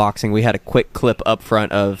call it an unboxing. We had a quick clip up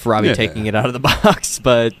front of Robbie taking it out of the box,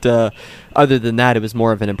 but other than that, it was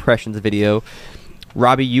more of an impressions video.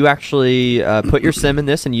 Robbie, you actually put your SIM in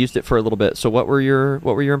this and used it for a little bit. So what were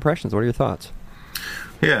your impressions? What are your thoughts?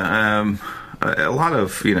 Yeah, a lot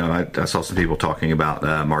of, I saw some people talking about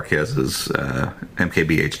Marquez's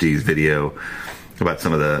MKBHD's video about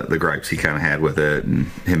some of the gripes he kind of had with it and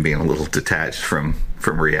him being a little detached from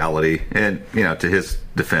reality. And, to his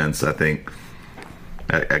defense, I think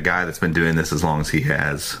a guy that's been doing this as long as he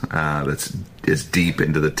has, that's as deep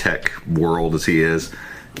into the tech world as he is,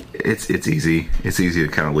 it's easy. It's easy to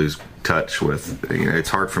kind of lose touch with. It's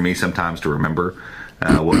hard for me sometimes to remember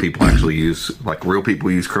what people actually use, like real people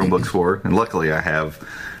use Chromebooks for. And luckily, I have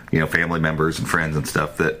family members and friends and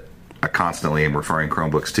stuff that I constantly am referring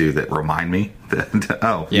Chromebooks to that remind me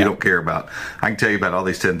that, you don't care about, I can tell you about all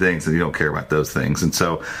these 10 things and you don't care about those things. And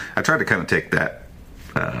so I tried to kind of take that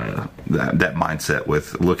mindset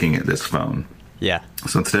with looking at this phone. Yeah.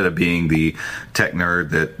 So instead of being the tech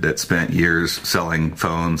nerd that spent years selling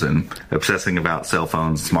phones and obsessing about cell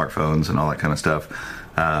phones, smartphones, and all that kind of stuff,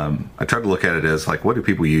 I tried to look at it as like, what do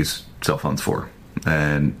people use cell phones for?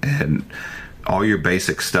 And all your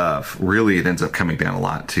basic stuff, really, it ends up coming down a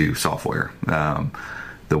lot to software.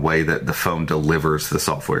 The way that the phone delivers the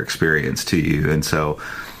software experience to you. And so,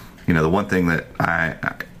 the one thing that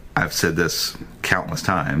I've said this countless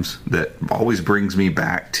times that always brings me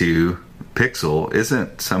back to Pixel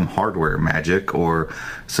isn't some hardware magic or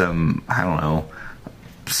some, I don't know,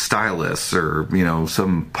 stylus or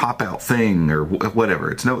some pop out thing or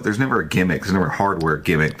whatever. There's never a gimmick. There's never a hardware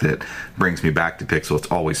gimmick that brings me back to Pixel. It's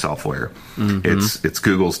always software. Mm-hmm. It's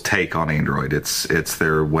Google's take on Android. It's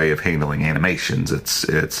their way of handling animations.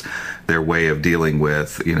 It's their way of dealing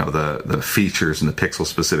with the features and the Pixel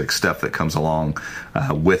specific stuff that comes along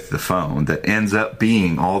with the phone that ends up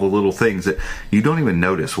being all the little things that you don't even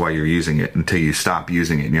notice while you're using it until you stop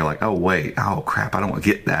using it and you're like, oh wait, oh crap, I don't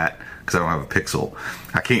get that. Because I don't have a Pixel,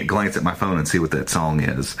 I can't glance at my phone and see what that song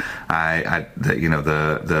is.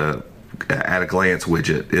 The at a glance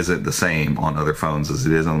widget isn't the same on other phones as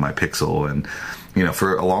it is on my Pixel, and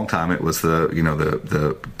for a long time it was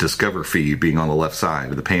the Discover feed being on the left side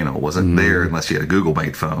of the panel wasn't there unless you had a Google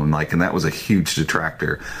made phone, and that was a huge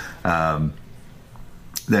detractor. Then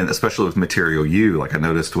especially with Material U, I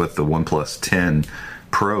noticed with the OnePlus 10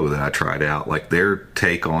 Pro that I tried out, their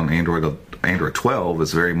take on Android 12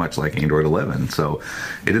 is very much like Android 11. So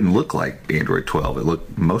it didn't look like Android 12. It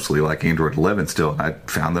looked mostly like Android 11 still. And I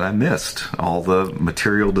found that I missed all the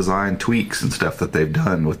material design tweaks and stuff that they've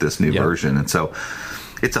done with this new version. And so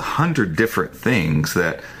it's 100 different things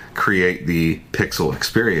that create the Pixel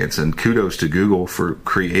experience. And kudos to Google for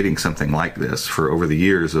creating something like this, for over the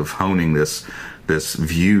years of honing this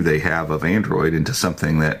view they have of Android into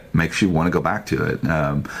something that makes you want to go back to it.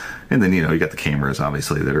 And then, you got the cameras,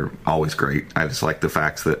 obviously, that are always great. I just like the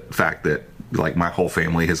fact that my whole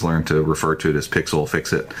family has learned to refer to it as Pixel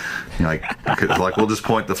Fix It. We'll just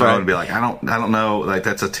point the phone and be like, I don't know,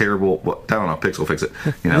 that's a terrible, I don't know, Pixel Fix It.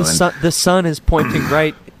 The sun is pointing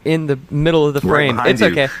right in the middle of the frame. Right it's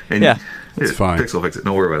okay. It's fine. Pixel Fix It.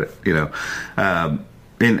 Don't worry about it.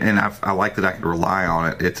 And I like that I can rely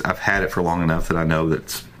on it. I've had it for long enough that I know that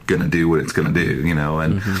it's going to do what it's going to do,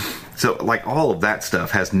 and so all of that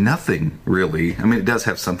stuff has nothing really. I mean, it does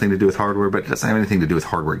have something to do with hardware, but it doesn't have anything to do with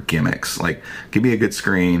hardware gimmicks. Give me a good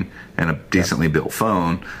screen and a decently built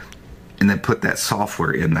phone, and then put that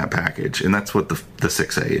software in that package, and that's what the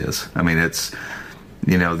 6A is. I mean, it's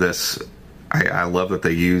this. I love that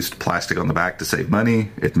they used plastic on the back to save money.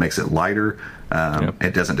 It makes it lighter.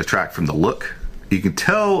 It doesn't detract from the look. You can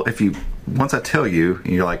tell once I tell you,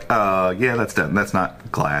 and you're like, yeah, that's done. That's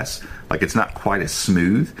not glass. It's not quite as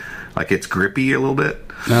smooth. It's grippy a little bit.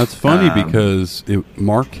 Now, it's funny because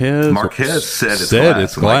Marquez said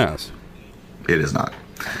it's glass. It is not.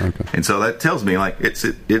 Okay. And so that tells me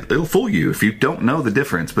it'll fool you if you don't know the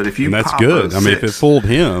difference. But if you, and that's good. I mean, if it fooled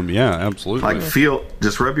him, yeah, absolutely.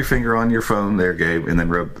 Just rub your finger on your phone there, Gabe, and then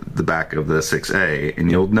rub the back of the 6A,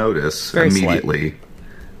 and you'll notice very immediately. Slight.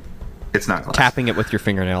 It's not glass. Tapping it with your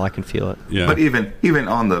fingernail, I can feel it. Yeah. But even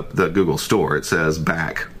on the Google store, it says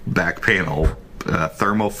back panel,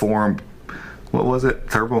 thermoform. What was it?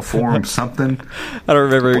 Thermoform something? I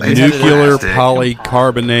don't remember. Nuclear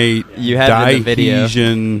polycarbonate you had it in the video.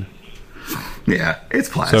 Dihedrogen. Yeah, it's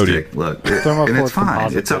plastic. Look, and it's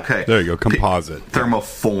fine. It's okay. There you go. Composite.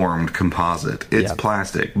 Thermoformed composite. It's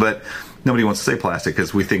plastic, but nobody wants to say plastic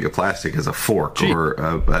because we think of plastic as a fork or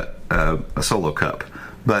a solo cup.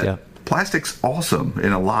 But plastic's awesome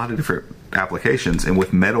in a lot of different applications, and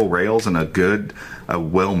with metal rails and a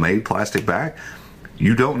well-made plastic back,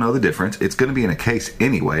 you don't know the difference. It's going to be in a case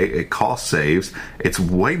anyway. It cost saves. It's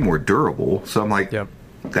way more durable. So I'm like,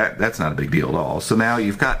 that's not a big deal at all. So now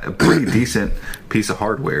you've got a pretty decent piece of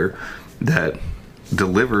hardware that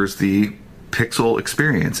delivers the Pixel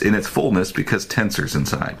experience in its fullness because Tensor's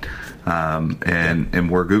inside. And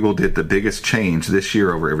where Google did the biggest change this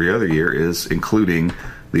year over every other year is including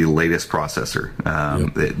the latest processor.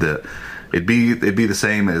 It'd be the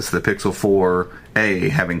same as the Pixel 4a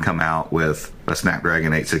having come out with a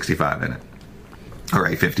Snapdragon 865 in it, or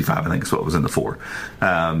 855, I think is what was in the 4.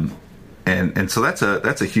 And so that's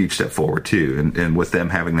a huge step forward too. And with them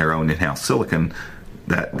having their own in-house silicon,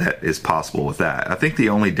 that is possible with that. I think the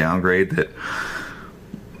only downgrade that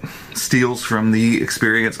steals from the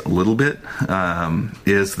experience a little bit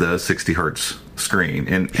is the 60 hertz screen,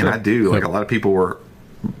 and I do like a lot of people were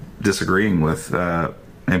disagreeing with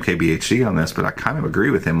MKBHD on this, but I kind of agree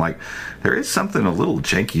with him. Like, there is something a little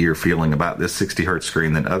jankier feeling about this 60 hertz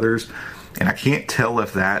screen than others, and I can't tell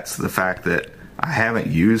if that's the fact that I haven't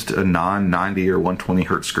used a non-90 or 120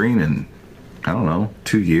 hertz screen in, I don't know,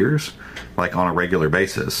 2 years, like on a regular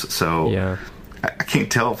basis. So yeah. I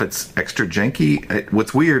can't tell if it's extra janky.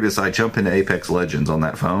 What's weird is I jump into Apex Legends on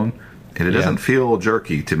that phone, and it doesn't feel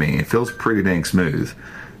jerky to me. It feels pretty dang smooth.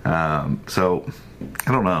 So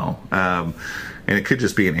I don't know. And it could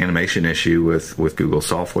just be an animation issue with Google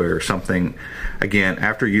software or something. Again,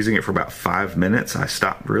 after using it for about 5 minutes, I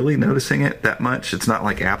stopped really noticing it that much. It's not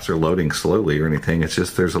like apps are loading slowly or anything. It's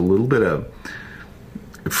just there's a little bit of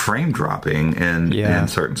frame dropping in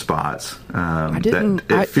certain spots.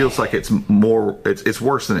 It feels like it's more. It's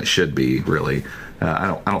worse than it should be. Really,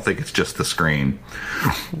 I don't think it's just the screen.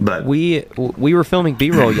 But we were filming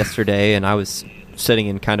B-roll yesterday, and I was sitting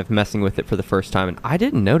and kind of messing with it for the first time, and I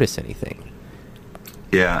didn't notice anything.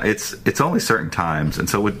 Yeah, it's only certain times, and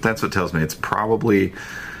so that's what tells me it's probably.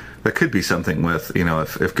 That could be something with,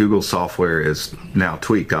 if Google software is now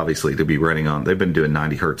tweaked, obviously, to be running on, they've been doing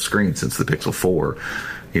 90 hertz screens since the Pixel 4.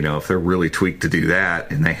 If they're really tweaked to do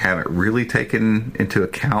that and they haven't really taken into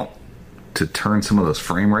account to turn some of those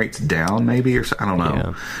frame rates down, maybe, or I don't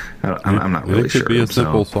know. Yeah. I'm not really sure. It could be a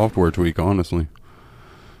simple software tweak, honestly.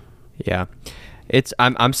 Yeah.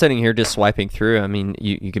 I'm sitting here just swiping through. I mean,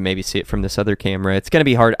 you can maybe see it from this other camera. It's going to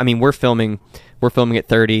be hard. I mean, we're filming at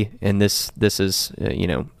 30, and this is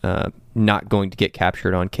not going to get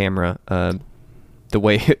captured on camera the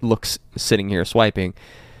way it looks sitting here swiping.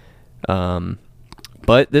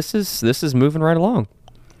 But this is moving right along.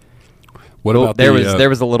 What about there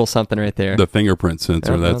was a little something right there. The fingerprint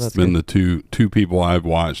sensor. That's been good. the two people I've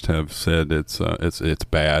watched have said it's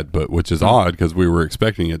bad, but which is odd because we were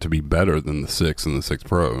expecting it to be better than the 6 and the 6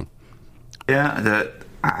 Pro. Yeah,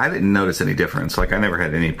 I didn't notice any difference. Like, I never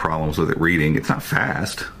had any problems with it reading. It's not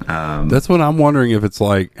fast. That's what I'm wondering if it's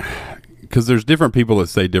like, because there's different people that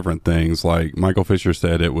say different things. Like Michael Fisher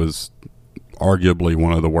said it was arguably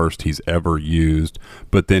one of the worst he's ever used,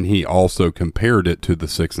 but then he also compared it to the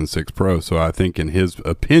 6 and 6 Pro. So I think in his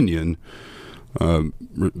opinion,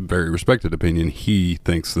 very respected opinion, he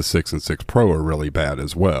thinks the 6 and 6 Pro are really bad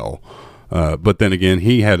as well. But then again,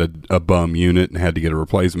 he had a bum unit and had to get a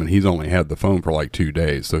replacement. He's only had the phone for like 2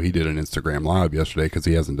 days, so he did an Instagram Live yesterday because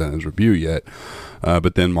he hasn't done his review yet.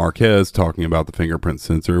 But then Marquez talking about the fingerprint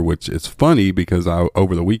sensor, which is funny because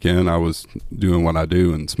over the weekend I was doing what I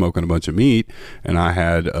do and smoking a bunch of meat, and I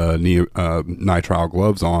had nitrile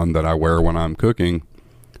gloves on that I wear when I'm cooking.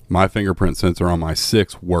 My fingerprint sensor on my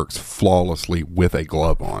 6 works flawlessly with a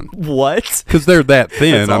glove on. What? Because they're that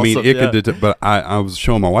thin. That's I mean, awesome, it could detect. But I was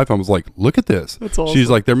showing my wife. I was like, "Look at this." That's awesome. She's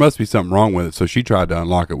like, "There must be something wrong with it." So she tried to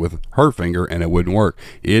unlock it with her finger, and it wouldn't work.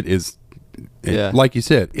 It is, like you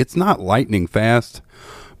said, it's not lightning fast.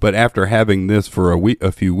 But after having this for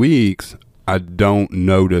a few weeks, I don't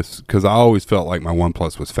notice because I always felt like my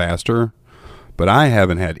OnePlus was faster. But I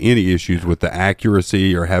haven't had any issues with the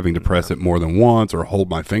accuracy or having to press it more than once or hold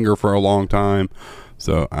my finger for a long time.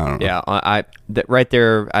 So I don't know. Yeah, right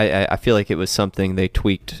there, I feel like it was something they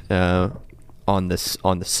tweaked on the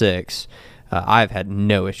 6. I've had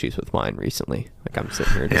no issues with mine recently. Like, I'm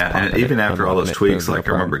sitting here. Just and even after all those tweaks, like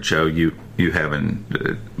I remember Joe, you having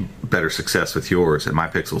better success with yours, and my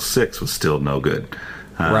Pixel 6 was still no good.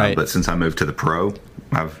 Right. But since I moved to the Pro,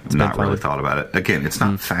 I've not really thought about it. Again, it's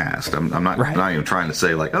not fast. I'm not not even trying to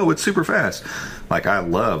say like, oh, it's super fast. Like, I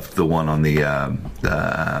love the one on the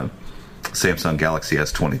Samsung Galaxy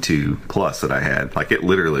S22 Plus that I had. Like, it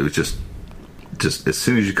literally was just as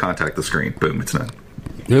soon as you contact the screen, boom, it's done.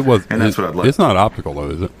 It was, and that's what I'd like. It's not optical though,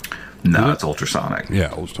 is it? No, it's ultrasonic.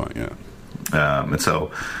 Yeah, ultrasonic. Yeah. And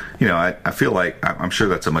so, I feel like I'm sure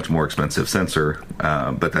that's a much more expensive sensor,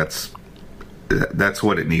 but that's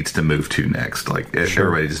what it needs to move to next. Like,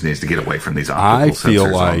 everybody just needs to get away from these optical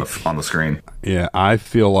sensors on the screen. Yeah, I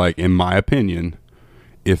feel like, in my opinion,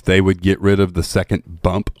 if they would get rid of the second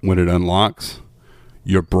bump when it unlocks,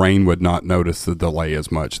 your brain would not notice the delay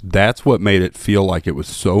as much. That's what made it feel like it was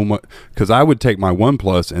so much. Because I would take my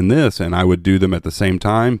OnePlus and this, and I would do them at the same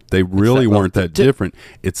time. They really weren't that different.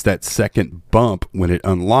 It's that second bump when it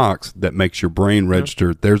unlocks that makes your brain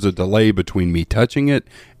register. There's a delay between me touching it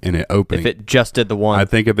and it opening. If it just did the one. I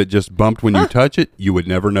think if it just bumped when you touch it, you would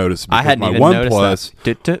never notice. I hadn't even noticed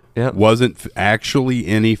that. OnePlus wasn't actually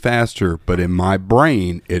any faster, but in my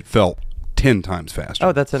brain, it felt 10 times faster.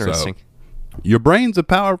 Oh, that's interesting. So, your brain's a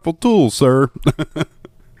powerful tool, sir.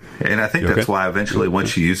 And I think that's why eventually,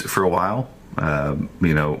 once you use it for a while,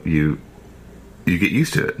 you get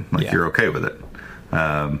used to it. Like, you're okay with it.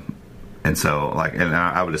 And so, like, and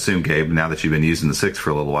I would assume, Gabe, now that you've been using the 6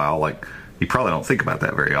 for a little while, like, you probably don't think about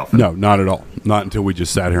that very often. No, not at all. Not until we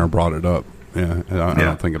just sat here and brought it up. Yeah, I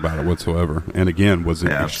don't think about it whatsoever. And again, was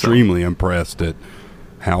extremely impressed at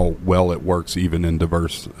how well it works even in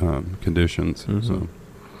diverse conditions. So.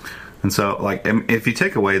 And so, like, if you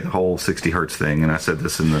take away the whole 60 hertz thing, and I said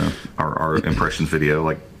this in our impressions video,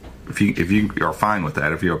 like, if you are fine with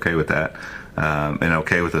that, if you're okay with that, and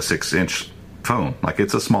okay with a 6-inch phone, like,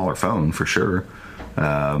 it's a smaller phone for sure,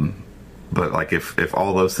 but like if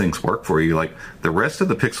all those things work for you, like, the rest of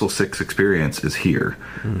the Pixel 6 experience is here.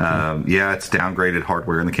 It's downgraded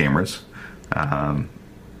hardware in the cameras,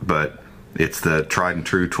 but it's the tried and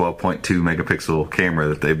true 12.2 megapixel camera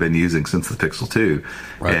that they've been using since the Pixel 2.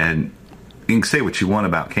 Right. And you can say what you want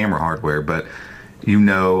about camera hardware, but you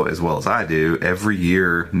know as well as I do, every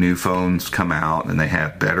year new phones come out and they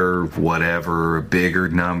have better whatever, bigger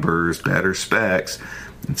numbers, better specs,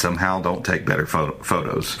 and somehow don't take better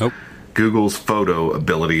photos. Nope. Google's photo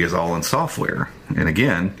ability is all in software. And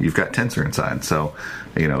again, you've got Tensor inside. So,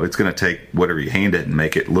 it's going to take whatever you hand it and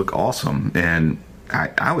make it look awesome. And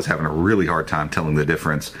I was having a really hard time telling the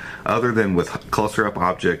difference, other than with closer up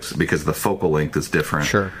objects, because the focal length is different.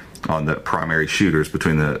 Sure. On the primary shooters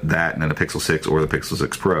between that and then a Pixel 6 or the Pixel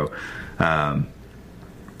 6 Pro.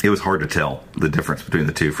 It was hard to tell the difference between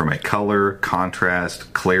the two from a color,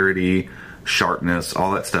 contrast, clarity, sharpness,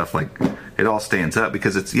 all that stuff. Like, it all stands up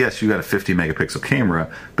because it's, yes, you got a 50 megapixel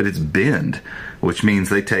camera, but it's binned, which means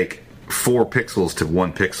they take 4 pixels to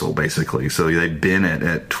 1 pixel basically. So they bin it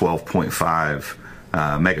at 12.5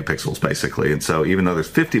 megapixels basically. And so even though there's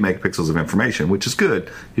 50 megapixels of information, which is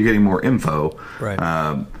good, you're getting more info.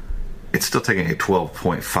 Right. It's still taking a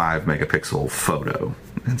 12.5 megapixel photo.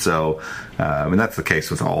 And so, and that's the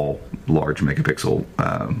case with all large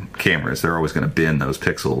megapixel cameras. They're always going to bin those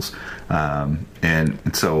pixels.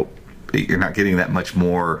 And so you're not getting that much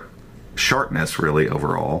more sharpness really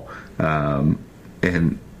overall.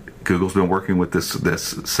 And Google's been working with this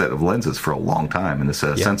set of lenses for a long time and this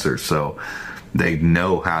set of sensors. So they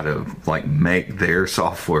know how to, like, make their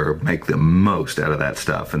software make the most out of that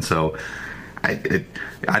stuff. And so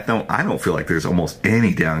I don't feel like there's almost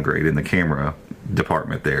any downgrade in the camera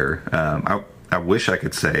department there. I wish I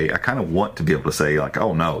could say, I kind of want to be able to say, like,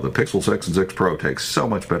 oh no, the Pixel 6 and 6 Pro takes so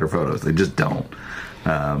much better photos. They just don't.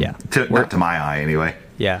 Not to my eye anyway.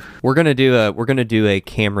 Yeah, we're gonna do a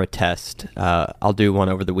camera test. I'll do one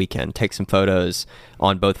over the weekend. Take some photos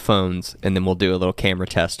on both phones, and then we'll do a little camera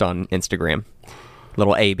test on Instagram.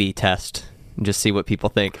 Little A/B test. And just see what people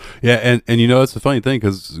think. Yeah, and it's a funny thing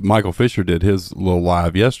because Michael Fisher did his little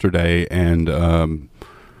live yesterday, and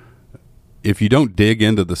if you don't dig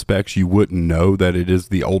into the specs, you wouldn't know that it is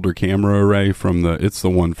the older camera array it's the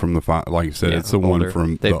one from the, like you said, it's the one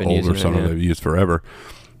from the older Sony they've used forever.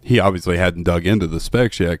 He obviously hadn't dug into the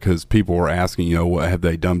specs yet because people were asking, what have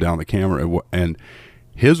they dumbed down the camera? And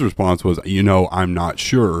his response was, I'm not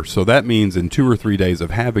sure. So that means in 2 or 3 days of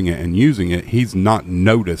having it and using it, he's not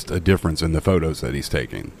noticed a difference in the photos that he's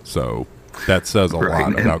taking. So that says a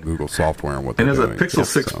lot about Google software and what they're doing. And as a Pixel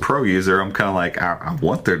 6 Pro user, I'm kind of like, I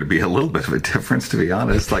want there to be a little bit of a difference, to be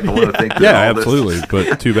honest. Like, I want to think that absolutely,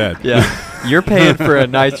 but too bad. Yeah, you're paying for a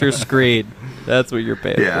nicer screen. That's what you're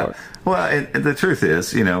paying for. Well, and the truth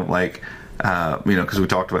is, because we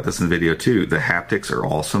talked about this in the video too, the haptics are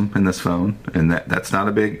awesome in this phone, and that's not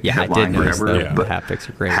a big headline or whatever, but the haptics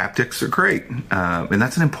are great. Haptics are great, and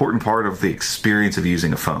that's an important part of the experience of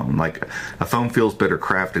using a phone. Like, a phone feels better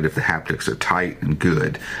crafted if the haptics are tight and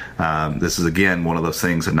good. This is, again, one of those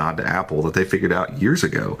things, a nod to Apple, that they figured out years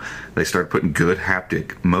ago. They started putting good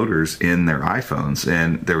haptic motors in their iPhones,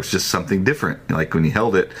 and there was just something different. Like, when you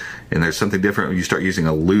held it, and there's something different when you start using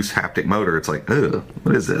a loose haptic motor, it's like, ugh,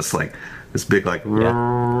 what is this? Like, this big, like,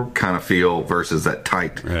 kind of feel versus that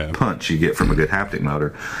tight punch you get from a good haptic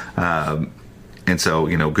motor. And so,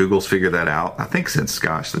 Google's figured that out, I think, since, the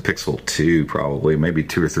Pixel 2, probably, maybe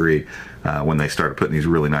 2 or 3, when they started putting these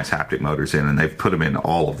really nice haptic motors in, and they've put them in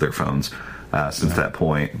all of their phones since that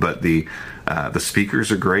point. But the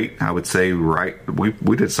speakers are great. I would say,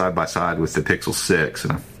 we did side by side with the Pixel 6,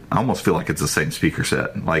 and I almost feel like it's the same speaker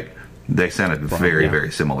set. Like, they sounded very,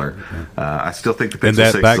 very similar. I still think the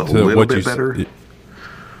Pixel 6 is a little bit better.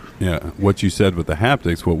 Yeah, what you said with the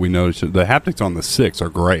haptics, what we noticed, the haptics on the 6 are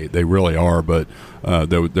great. They really are, but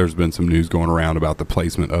there's been some news going around about the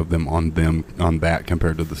placement of them on that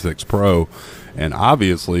compared to the 6 Pro. And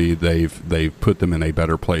obviously, they've put them in a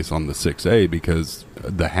better place on the 6A because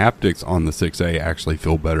the haptics on the 6A actually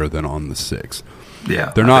feel better than on the 6.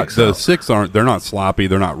 Yeah, they're not. The 6 aren't. They're not sloppy.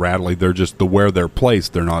 They're not rattly. They're just where they're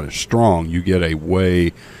placed. They're not as strong. You get a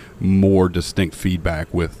way more distinct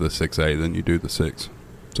feedback with the 6A than you do the 6.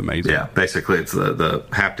 It's amazing. Yeah, basically it's the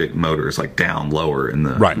haptic motor is like down lower in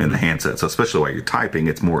the handset. So especially while you're typing,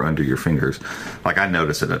 it's more under your fingers. Like I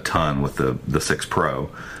notice it a ton with the 6 Pro.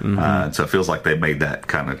 So it feels like they made that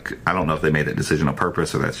kind of, I don't know if they made that decision on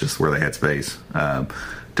purpose or that's just where they had space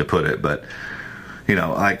to put it. But, you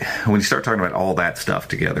know, like when you start talking about all that stuff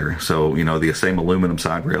together, so, you know, the same aluminum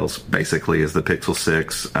side rails basically as the Pixel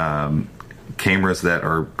 6, cameras that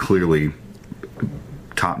are clearly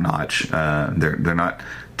top notch. They're not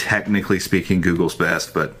technically speaking Google's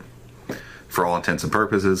best, but for all intents and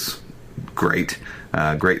purposes, great.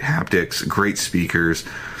 Great haptics, great speakers,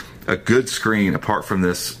 a good screen apart from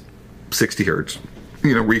this 60 hertz,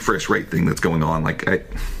 you know, refresh rate thing that's going on. Like,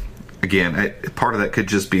 part of that could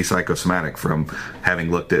just be psychosomatic from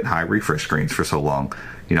having looked at high refresh screens for so long.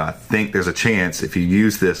 You know, I think there's a chance if you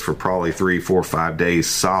use this for probably 3, 4, 5 days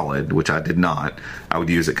solid, which I did not, I would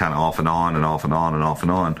use it kind of off and on and off and on and off and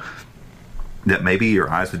on, that maybe your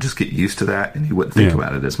eyes would just get used to that and you wouldn't think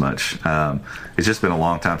about it as much. It's just been a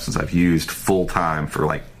long time since I've used full time for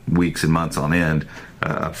like weeks and months on end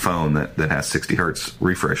a phone that has 60 hertz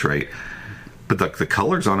refresh rate. But the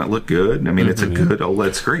colors on it look good. I mean, it's a good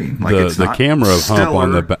OLED screen. Like it's the not camera stellar, hump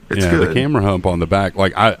on the back. Yeah, the camera hump on the back.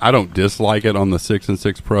 Like I don't dislike it on the 6 and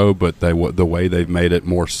 6 Pro, but the way they've made it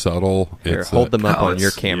more subtle. Here, hold them up on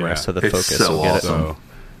your camera so the focus will get awesome.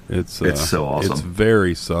 it. So it's so awesome. It's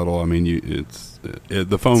very subtle. I mean,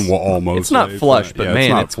 the phone will almost. It's not flush, but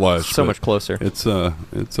man, it's flush. So much closer. It's a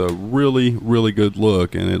really, really good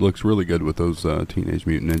look, and it looks really good with those Teenage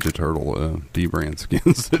Mutant Ninja Turtle D-brand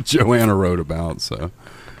skins that Joanna wrote about. So,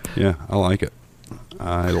 yeah, I like it.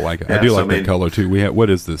 I like it. Yeah, I do like that color too. We have, what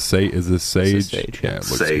is this? Is this Sage? This is Sage, yeah. It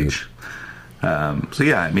looks Sage. So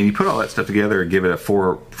yeah, I mean, you put all that stuff together and give it a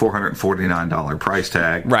 $449 price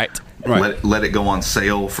tag. Right. Let it go on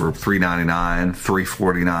sale for $399,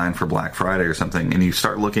 $349 for Black Friday or something, and you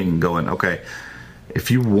start looking and going, okay, if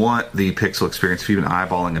you want the Pixel experience, if you've been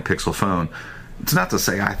eyeballing a Pixel phone, it's not to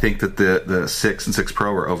say I think that the 6 and 6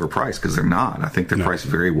 Pro are overpriced, because they're not. I think they're priced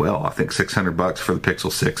very well. I think $600 for the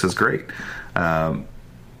Pixel 6 is great.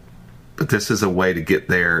 But this is a way to get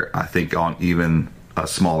there, I think, on even a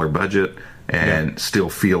smaller budget and still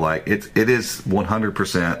feel like it is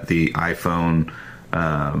 100% the iPhone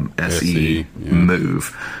SE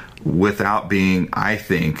move without being, I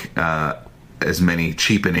think, as many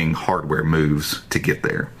cheapening hardware moves to get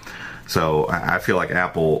there. So I feel like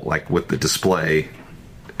Apple, like with the display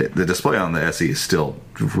on the SE is still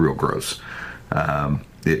real gross.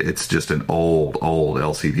 It's just an old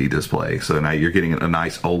LCD display. So now you're getting a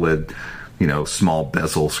nice OLED, you know, small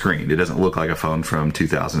bezel screen. It doesn't look like a phone from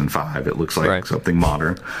 2005. It looks like something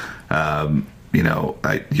modern. You know,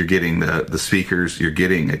 you're getting the speakers. You're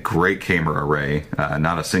getting a great camera array,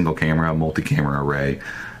 not a single camera, a multi-camera array.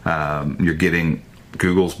 You're getting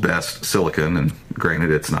Google's best silicon, and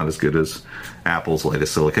granted, it's not as good as Apple's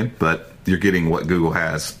latest silicon, but you're getting what Google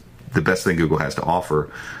has, the best thing Google has to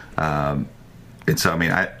offer. And so, I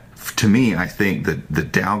mean, to me, I think that the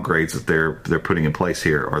downgrades that they're putting in place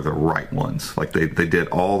here are the right ones. Like they did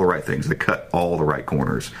all the right things. They cut all the right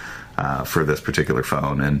corners for this particular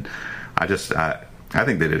phone, and I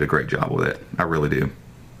think they did a great job with it. I really do.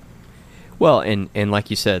 Well, and like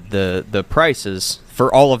you said, the prices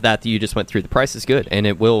for all of that you just went through, the price is good, and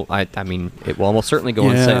it will. I mean, it will almost certainly go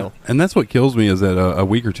on sale. And that's what kills me is that a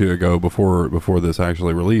week or two ago, before this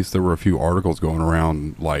actually released, there were a few articles going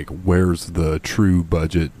around like, "Where's the true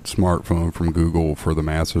budget smartphone from Google for the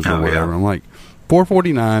masses or whatever?" Yeah. I'm like,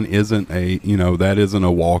 $449 isn't that isn't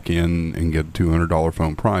a walk in and get a $200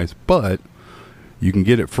 phone price, but you can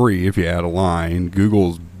get it free if you add a line.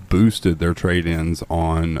 Google's boosted their trade-ins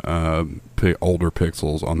on older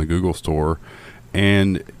Pixels on the Google Store,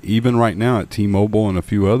 and even right now at T-Mobile and a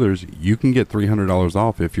few others, you can get $300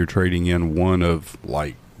 off if you're trading in one of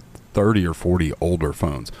like 30 or 40 older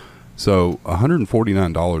phones. So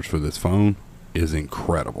 $149 for this phone is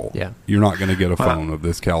incredible. Yeah, you're not going to get a phone of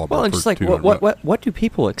this caliber. Well, and just like what do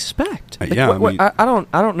people expect? Like, yeah, I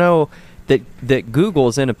don't know that Google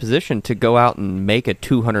is in a position to go out and make a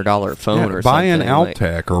 $200 phone or buy something. Buy an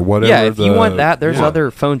Outtech or whatever. Yeah, if you want that, there's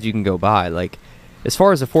other phones you can go buy. Like, as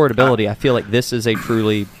far as affordability, I feel like this is a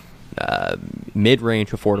truly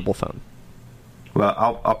mid-range affordable phone.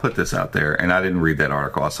 Well, I'll put this out there, and I didn't read that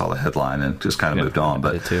article. I saw the headline and just kind of moved on.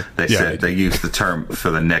 But they said they used the term for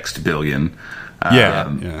the next billion.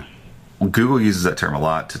 Google uses that term a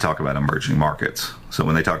lot to talk about emerging markets. So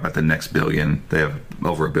when they talk about the next billion, they have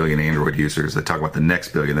over 1 billion Android users. They talk about the next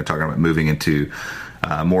billion. They're talking about moving into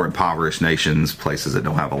more impoverished nations, places that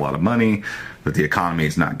don't have a lot of money, that the economy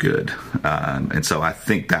is not good. And so I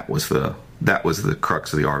think that was the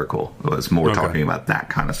crux of the article. It was more talking about that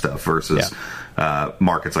kind of stuff versus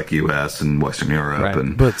markets like U.S. and Western Europe. Right.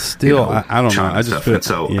 And, but still, I don't know. I just feel,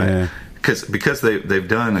 so because they've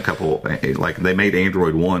done a couple, like they made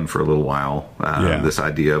Android One for a little while. This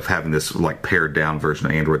idea of having this like pared down version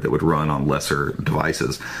of Android that would run on lesser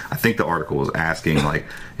devices. I think the article was asking like,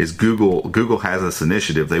 is Google has this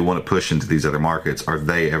initiative they want to push into these other markets? Are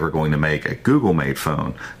they ever going to make a Google made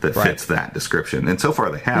phone that fits that description? And so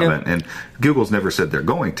far they haven't. And Google's never said they're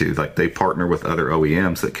going to. Like they partner with other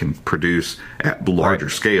OEMs that can produce at larger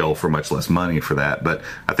scale for much less money for that. But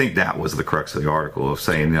I think that was the crux of the article of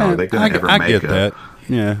saying, they're going to ever make that.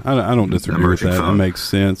 Yeah, I don't disagree with that. Phone. It makes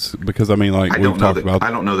sense because I mean, like we've talked about.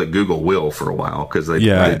 I don't know that Google will for a while because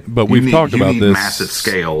but we've talked about this massive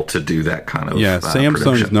scale to do that kind of. Samsung's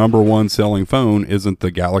production. number one selling phone isn't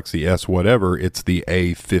the Galaxy S whatever. It's the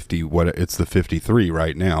A50. It's the 53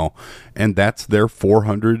 right now, and that's their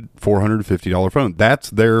 $450 phone. That's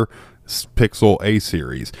their Pixel A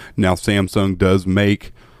series. Now Samsung does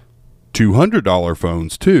make $200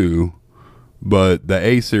 phones too. But the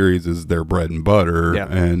A series is their bread and butter,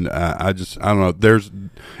 and I don't know.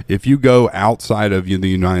 If you go outside of the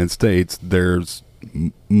United States, there's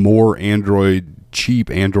more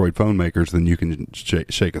cheap Android phone makers than you can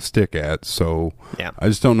shake a stick at. So I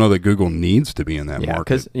just don't know that Google needs to be in that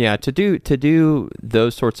market. Because to do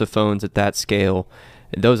those sorts of phones at that scale,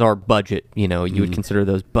 those are budget. You would consider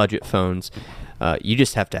those budget phones. You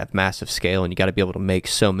just have to have massive scale, and you got to be able to make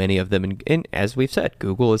so many of them. And as we've said,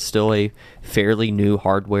 Google is still a fairly new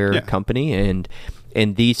hardware company, and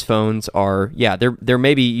these phones are they're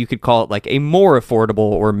maybe you could call it like a more affordable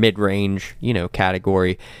or mid-range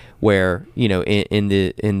category, where in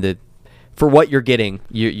the for what you're getting,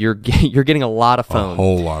 you're getting a lot of phone. A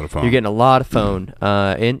whole lot of phone. You're getting a lot of phone,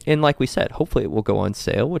 and like we said, hopefully it will go on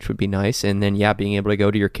sale, which would be nice. And then being able to go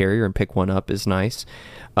to your carrier and pick one up is nice.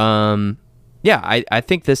 I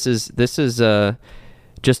think this is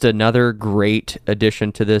just another great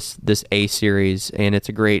addition to this A series, and it's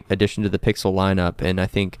a great addition to the Pixel lineup. And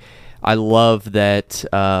I love that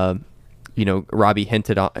Robbie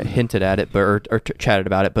hinted at it, or chatted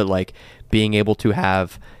about it, but like being able to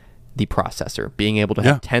have the processor, being able to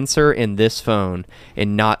have Tensor in this phone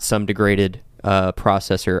and not some degraded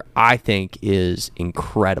processor, I think is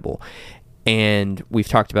incredible. And we've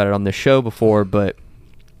talked about it on the show before, but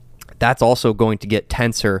that's also going to get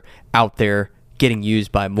Tensor out there getting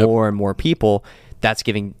used by more and more people. That's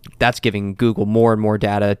giving Google more and more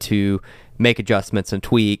data to make adjustments and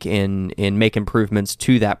tweak and make improvements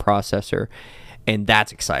to that processor. And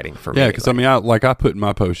that's exciting for me. Yeah, because I put in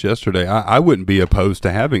my post yesterday, I wouldn't be opposed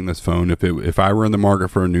to having this phone if I were in the market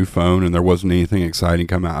for a new phone and there wasn't anything exciting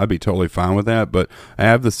coming out. I'd be totally fine with that. But I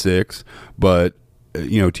have the 6, but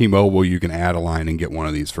T-Mobile, you can add a line and get one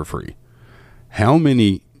of these for free. How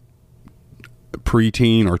many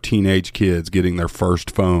preteen or teenage kids getting their first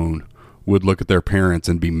phone would look at their parents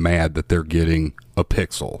and be mad that they're getting a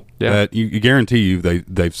Pixel? That you guarantee you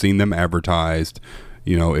they've seen them advertised.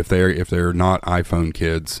 If they're not iPhone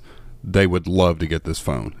kids, they would love to get this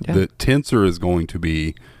phone. The Tensor is going to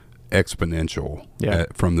be exponential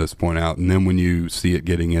from this point out, and then when you see it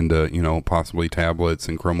getting into possibly tablets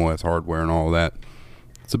and Chrome OS hardware and all of that,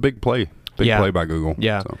 it's a big play by Google.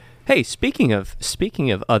 So. Hey, speaking of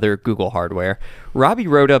other Google hardware, Robbie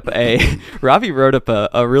wrote up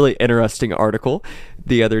a really interesting article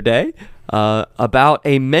the other day about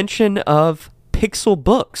a mention of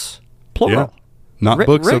Pixelbooks, plural. Not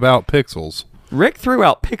books about pixels. Rick threw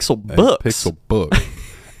out Pixelbooks. Pixel book.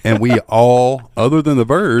 And we all, other than The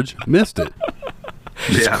Verge, missed it.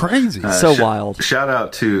 It's crazy. So wild. Shout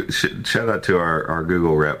out to our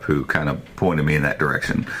Google rep who kind of pointed me in that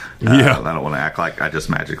direction. I don't want to act like I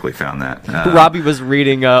just magically found that. Robbie was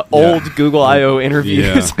reading old Google I/O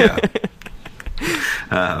interviews. Wow.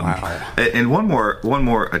 And one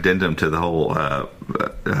more addendum to the whole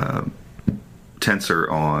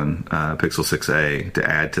Tensor on Pixel 6a to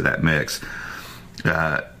add to that mix.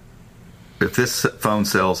 If this phone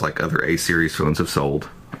sells like other A series phones have sold,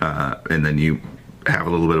 and then you have a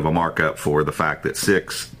little bit of a markup for the fact that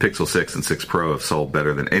Pixel 6 and 6 Pro have sold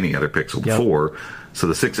better than any other Pixel before, so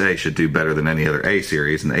the 6a should do better than any other A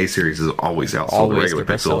series, and the A series is always outsold the regular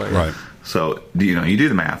Pixel. Right. So you do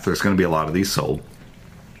the math. There's going to be a lot of these sold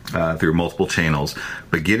through multiple channels,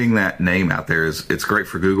 but getting that name out there it's great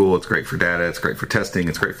for Google, it's great for data, it's great for testing,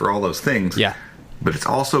 it's great for all those things. but it's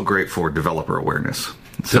also great for developer awareness.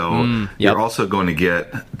 So you're also going to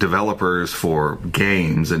get developers for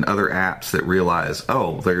games and other apps that realize,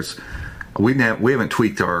 we haven't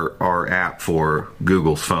tweaked our app for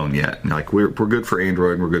Google's phone yet. Like we're good for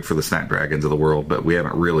Android and we're good for the Snapdragons of the world, but we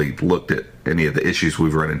haven't really looked at any of the issues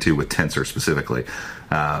we've run into with Tensor specifically.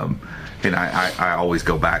 And I always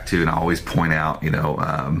go back to and I always point out,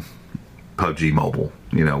 PUBG Mobile.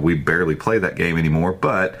 We barely play that game anymore,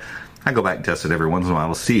 but I go back and test it every once in a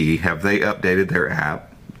while to see have they updated their app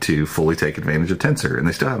to fully take advantage of Tensor, and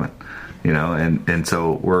they still haven't. And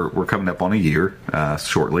so we're coming up on a year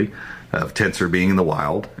shortly of Tensor being in the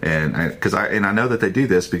wild, and I know that they do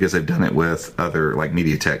this because they've done it with other like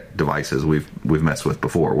MediaTek devices we've messed with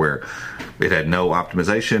before, where it had no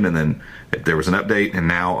optimization, and then there was an update, and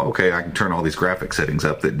now I can turn all these graphic settings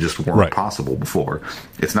up that just weren't possible before.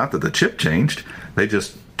 It's not that the chip changed; they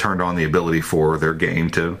just turned on the ability for their game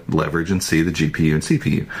to leverage and see the GPU and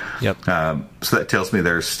CPU. Yep. So that tells me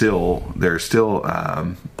there's still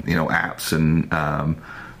apps and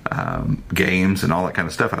games and all that kind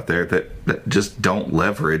of stuff out there that just don't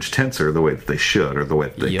leverage Tensor the way that they should or the way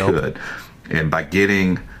that they could. And by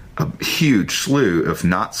getting a huge slew of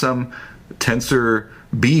not some Tensor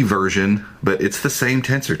B version, but it's the same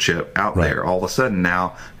Tensor chip out there, all of a sudden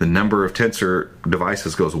now the number of Tensor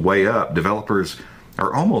devices goes way up. Developers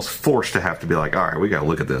are almost forced to have to be like, all right, we got to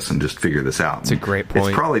look at this and just figure this out. It's a great point.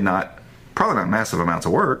 It's probably not massive amounts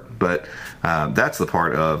of work, but that's the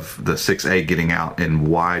part of the 6A getting out in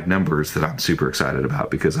wide numbers that I'm super excited about,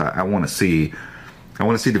 because I want to see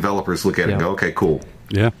developers look at it and go, okay, cool.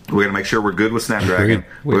 Yeah, we got to make sure we're good with Snapdragon.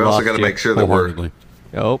 We also got to make sure that we're.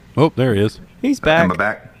 Oh, there he is. He's back. Am I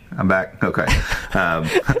back? I'm back. Okay. My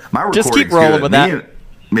recording's just keep rolling good. with that.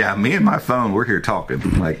 Me and my phone, we're here talking.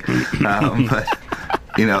 But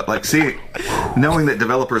knowing that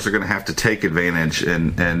developers are going to have to take advantage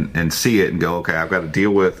and see it and go, okay, I've got to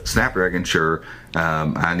deal with Snapdragon, sure.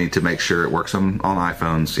 I need to make sure it works on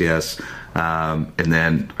iPhones, yes. And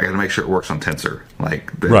then I got to make sure it works on Tensor.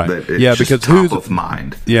 Because top of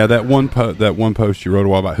mind. Yeah, that one post you wrote a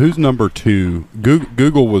while back. Who's number 2?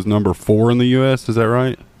 Google was number 4 in the U.S. Is that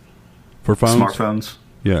right? For phones, smartphones.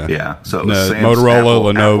 Yeah, yeah. So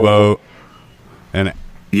Motorola, Lenovo, and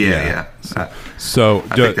yeah. So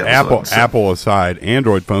just Apple aside,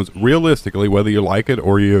 Android phones. Realistically, whether you like it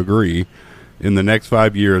or you agree, in the next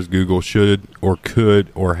 5 years, Google should or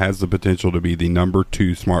could or has the potential to be the number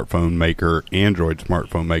 2 smartphone maker, Android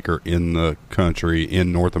smartphone maker in the country,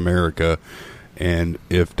 in North America. And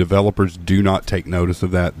if developers do not take notice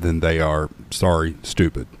of that, then they are,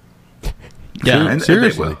 stupid. Yeah,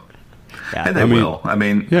 seriously. And they will. I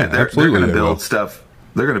mean, yeah, they're absolutely going to build stuff.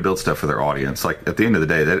 They're going to build stuff for their audience. Like at the end of the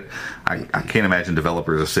day, I can't imagine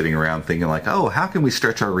developers are sitting around thinking like, oh, how can we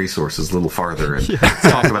stretch our resources a little farther and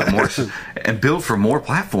talk about more and build for more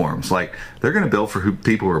platforms? Like they're going to build for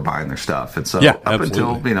people who are buying their stuff. And so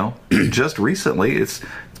until just recently, it's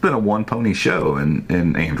been a one pony show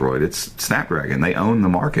in Android. It's Snapdragon. They own the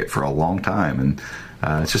market for a long time, and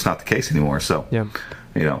it's just not the case anymore. So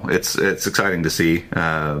it's exciting to see,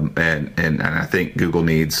 and I think Google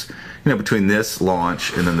needs, between this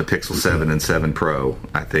launch and then the Pixel 7 and 7 Pro,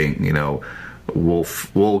 I think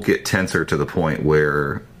we'll get Tensor to the point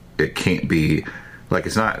where it can't be like,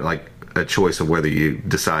 it's not like a choice of whether you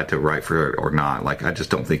decide to write for it or not. Like I just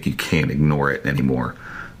don't think you can ignore it anymore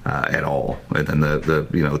at all. And then the the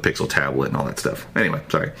Pixel tablet and all that stuff. Anyway,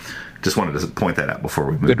 sorry, just wanted to point that out before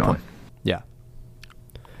we moved on. Yeah.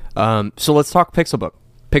 So let's talk Pixelbook.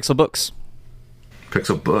 Pixelbooks.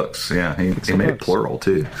 Pixelbooks, yeah. He made it plural,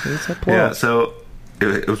 too. Yeah, so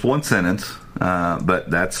it was one sentence, but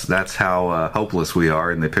that's how hopeless we are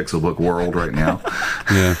in the Pixelbook world right now.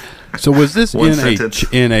 Yeah. So was this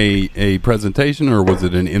in a presentation, or was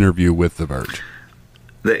it an interview with The Verge?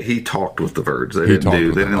 That he talked with The Verge. They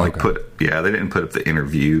didn't put up the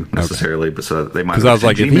interview necessarily, but so they might. Because I was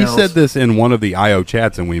like, if he said this in one of the IO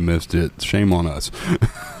chats and we missed it, shame on us.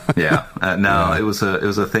 Yeah, it was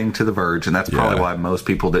a thing to The Verge, and that's probably why most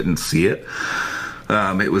people didn't see it.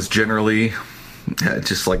 It was generally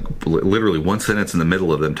just like literally one sentence in the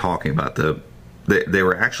middle of them talking about they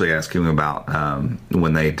were actually asking about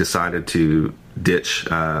when they decided to ditch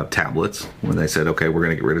tablets, when they said, okay, we're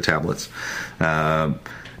going to get rid of tablets, and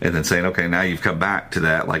then saying, okay, now you've come back to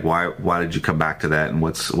that, like why did you come back to that, and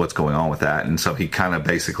what's going on with that? And so he kind of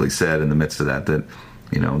basically said in the midst of that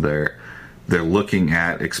they're looking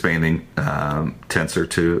at expanding Tensor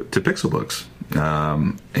to Pixelbooks,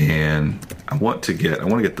 and I want to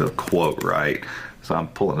get the quote right, so I'm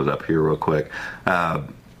pulling it up here real quick.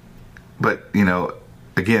 But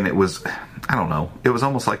again, it was I don't know. It was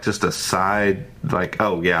almost like just a side, like,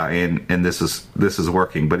 oh yeah, and this is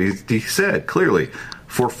working. But he said clearly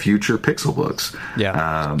for future Pixelbooks.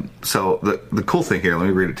 Yeah. So the cool thing here, let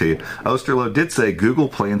me read it to you. Osterloh did say Google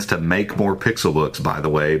plans to make more Pixelbooks, by the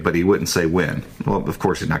way, but he wouldn't say when. Well, of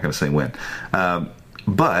course he's not going to say when.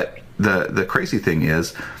 But the crazy thing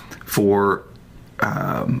is, for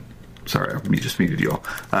sorry, I just muted you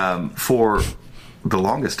all. For the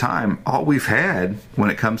longest time, all we've had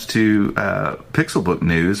when it comes to Pixelbook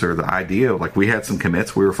news, or the idea, like, we had some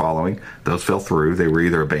commits we were following, those fell through. They were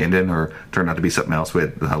either abandoned or turned out to be something else. We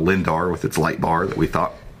had Lindar with its light bar that we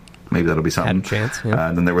thought maybe that'll be something. Had a chance, yeah.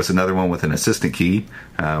 And then there was another one with an assistant key.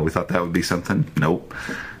 We thought that would be something. Nope.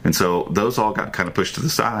 And so those all got kind of pushed to the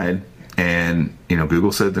side. And,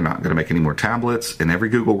 Google said they're not going to make any more tablets. And every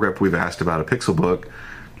Google rep we've asked about a Pixelbook,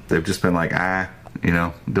 they've just been like,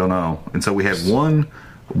 don't know. And so we had one.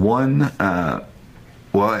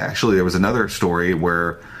 Well, actually, there was another story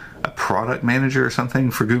where a product manager or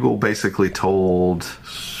something for Google basically told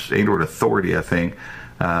Android Authority, I think,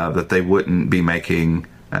 that they wouldn't be making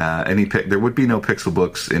there would be no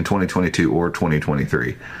Pixelbooks in 2022 or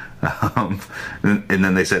 2023. And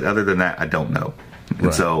then they said, other than that, I don't know. And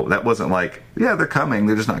right. So that wasn't like, yeah, they're coming,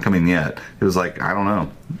 they're just not coming yet. It was like, I don't know.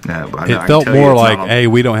 It felt more like, hey,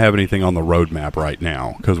 we don't have anything on the roadmap right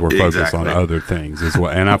now because we're focused on other things as well.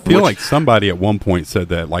 And I feel like somebody at one point said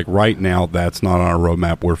that, like, right now, that's not on our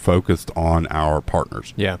roadmap. We're focused on our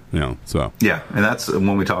partners. Yeah. So. Yeah, and that's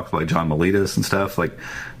when we talk like John Miletus and stuff, like,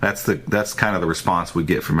 that's kind of the response we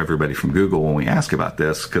get from everybody from Google when we ask about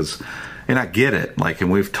this, because... And I get it, like, and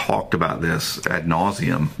we've talked about this ad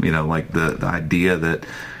nauseum, like the idea that,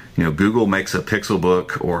 Google makes a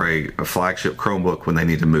Pixelbook or a flagship Chromebook when they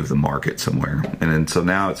need to move the market somewhere. And so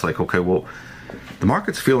now it's like, okay, well, the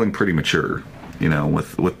market's feeling pretty mature,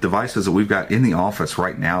 with devices that we've got in the office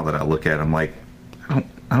right now that I look at, I'm like, I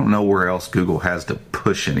don't know where else Google has to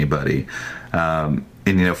push anybody. And,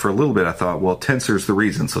 for a little bit I thought, well, Tensor's the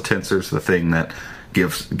reason. So Tensor's the thing that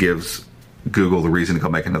gives Google the reason to go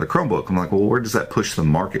make another Chromebook. I'm like, well, where does that push the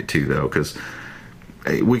market to, though? Because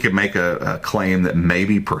we could make a claim that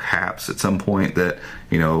maybe perhaps at some point that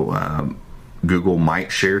Google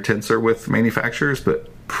might share Tensor with manufacturers, but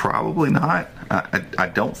probably not.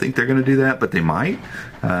 I don't think they're going to do that, but they might.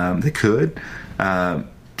 They could.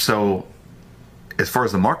 So as far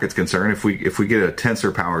as the market's concerned, if we get a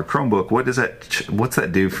Tensor powered Chromebook, what's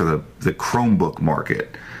that do for the Chromebook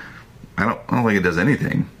market? I don't think it does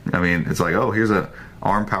anything. I mean, it's like, oh, here's a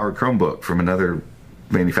ARM-powered Chromebook from another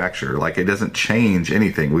manufacturer. Like, it doesn't change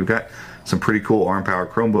anything. We've got some pretty cool ARM-powered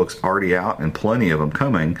Chromebooks already out and plenty of them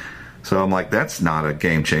coming. So I'm like, that's not a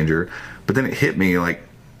game changer. But then it hit me, like,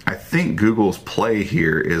 I think Google's play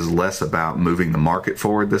here is less about moving the market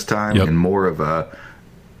forward this time and more of a,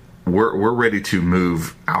 we're ready to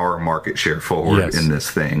move our market share forward in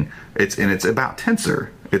this thing. It's about Tensor.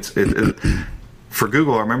 It's for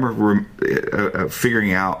Google, I remember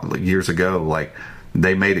figuring out, like, years ago, like,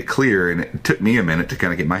 they made it clear, and it took me a minute to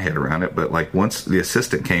kind of get my head around it, but, like, once the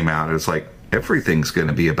Assistant came out, it was like, everything's going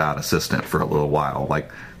to be about Assistant for a little while.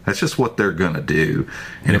 Like, that's just what they're going to do.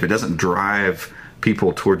 And if it doesn't drive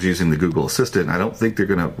people towards using the Google Assistant, I don't think they're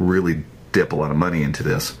going to really dip a lot of money into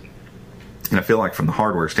this. And I feel like from the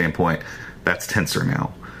hardware standpoint, that's Tensor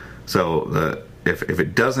now. So if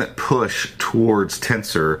it doesn't push towards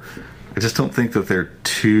Tensor, I just don't think that they're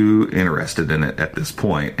too interested in it at this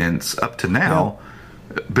point. And it's up to now,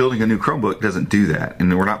 building a new Chromebook doesn't do that.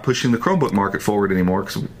 And we're not pushing the Chromebook market forward anymore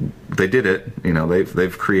because they did it.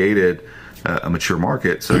 They've created a mature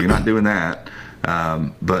market, so you're not doing that.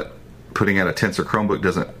 But putting out a Tensor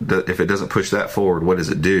Chromebook if it doesn't push that forward, what does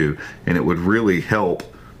it do? And it would really help,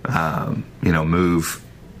 move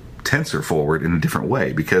Tensor forward in a different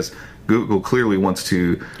way, because Google clearly wants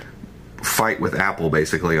to fight with Apple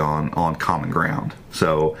basically on common ground.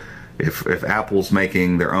 So if Apple's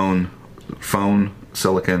making their own phone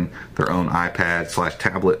silicon, their own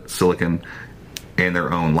iPad/tablet silicon, and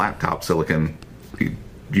their own laptop silicon,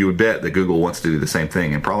 you would bet that Google wants to do the same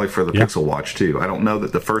thing, and probably for the Pixel Watch too. I don't know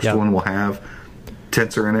that the first one will have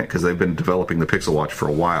Tensor in it because they've been developing the Pixel Watch for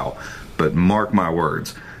a while, but mark my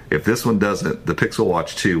words, if this one doesn't, the Pixel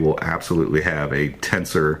Watch 2 will absolutely have a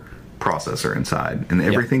Tensor processor inside, and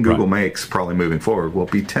everything Google makes probably moving forward will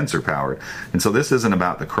be Tensor powered. And so this isn't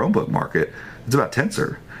about the Chromebook market, it's about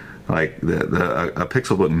Tensor. Like a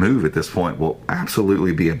Pixelbook move at this point will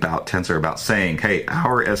absolutely be about Tensor, about saying, hey,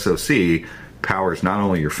 our SoC powers not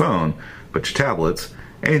only your phone but your tablets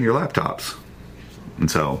and your laptops. And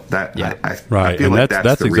so that I feel and like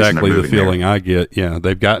that's exactly the feeling I get. Yeah,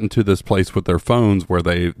 they've gotten to this place with their phones where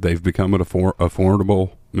they've become an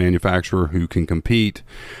affordable manufacturer who can compete.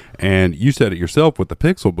 And you said it yourself with the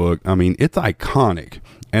Pixelbook. I mean, it's iconic.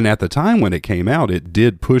 And at the time when it came out, it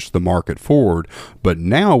did push the market forward. But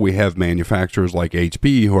now we have manufacturers like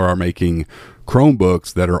HP who are making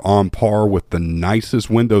Chromebooks that are on par with the nicest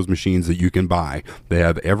Windows machines that you can buy. They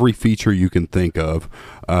have every feature you can think of.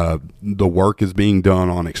 The work is being done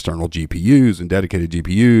on external GPUs and dedicated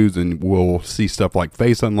GPUs, and we'll see stuff like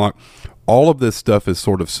Face Unlock. All of this stuff is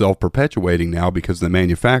sort of self-perpetuating now because the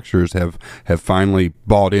manufacturers have finally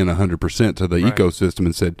bought in 100% to the ecosystem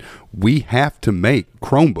and said, we have to make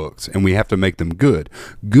Chromebooks and we have to make them good.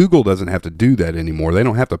 Google doesn't have to do that anymore. They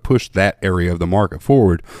don't have to push that area of the market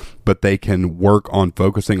forward, but they can work on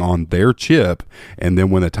focusing on their chip, and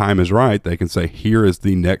then when the time is right, they can say, here is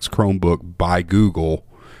the next Chromebook by Google.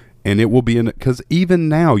 And it will be in it, because even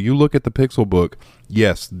now, you look at the Pixelbook,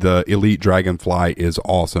 yes, the Elite Dragonfly is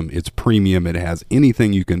awesome. It's premium. It has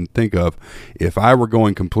anything you can think of. If I were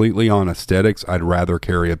going completely on aesthetics, I'd rather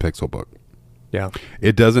carry a Pixelbook. Yeah.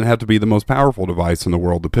 It doesn't have to be the most powerful device in the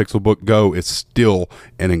world. The Pixelbook Go is still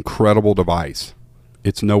an incredible device.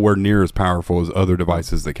 It's nowhere near as powerful as other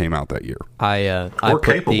devices that came out that year. Or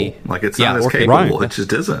capable. Like, it's not as capable. Right. It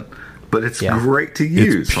just isn't. But it's great to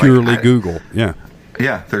use. It's purely Google. Yeah.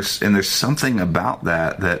 Yeah, there's something about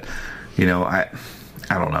that you know, I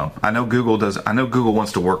don't know. I know Google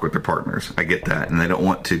wants to work with their partners. I get that, and they don't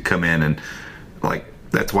want to come in and, like,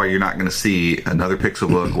 that's why you're not going to see another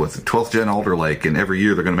Pixelbook with 12th gen Alder Lake, and every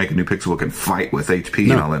year they're going to make a new Pixelbook and fight with HP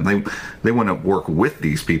and all that. They want to work with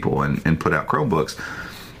these people and put out Chromebooks,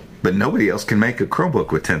 but nobody else can make a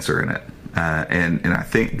Chromebook with Tensor in it. And I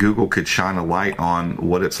think Google could shine a light on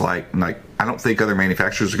what it's like. Like, I don't think other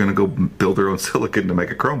manufacturers are going to go build their own silicon to make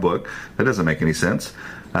a Chromebook. That doesn't make any sense.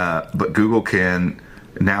 But Google can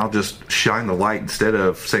now just shine the light instead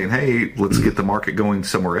of saying, hey, let's get the market going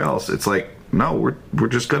somewhere else. It's like, no, we're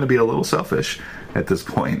just going to be a little selfish at this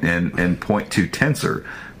point and point to Tensor.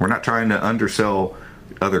 We're not trying to undersell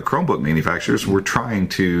other Chromebook manufacturers. We're trying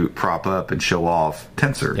to prop up and show off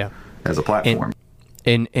Tensor as a platform.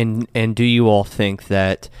 And do you all think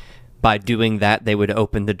that by doing that, they would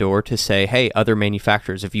open the door to say, hey, other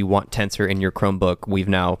manufacturers, if you want Tensor in your Chromebook, we've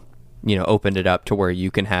now, opened it up to where you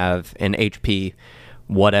can have an HP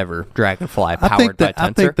whatever Dragonfly powered by Tensor?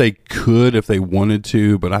 I think they could if they wanted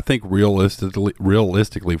to, but I think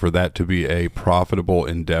realistically for that to be a profitable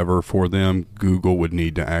endeavor for them, Google would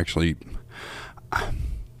need to actually,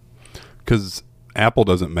 because Apple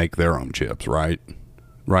doesn't make their own chips, right?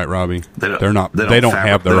 Right, Robbie? They don't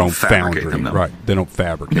have their own foundry. Right. They don't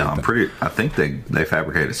fabricate them. I think they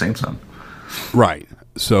fabricate at Samsung. Right.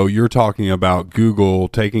 So you're talking about Google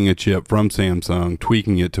taking a chip from Samsung,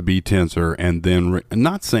 tweaking it to be Tensor, and then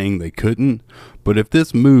not saying they couldn't, but if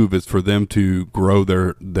this move is for them to grow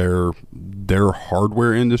their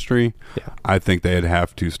hardware industry, I think they'd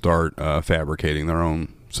have to start fabricating their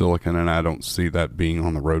own silicon, and I don't see that being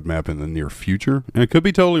on the roadmap in the near future. And it could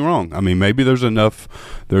be totally wrong. I mean, maybe there's enough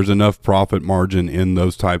profit margin in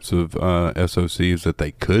those types of SoCs that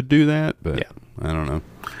they could do that, but I don't know.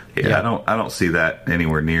 I don't see that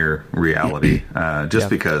anywhere near reality.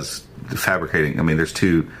 Because the fabricating. I mean, there's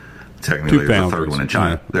two. Technically, there's a third one in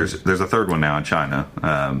China. Yeah. There's a third one now in China.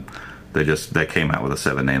 They came out with a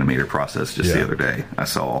 7 nanometer process the other day. I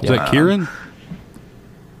saw. Is that Kirin?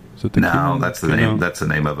 No, that's the name. That's the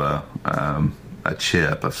name of a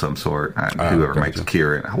chip of some sort. Whoever makes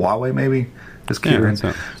Kirin, Huawei maybe is Kirin.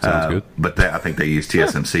 Sounds good. But I think they use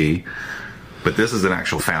TSMC. But this is an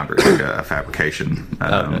actual foundry, like a fabrication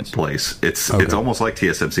place. It's almost like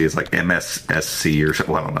TSMC. It's like MSSC or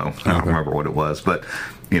something. Well, I don't know. I don't remember what it was. But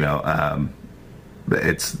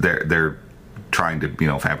it's they're trying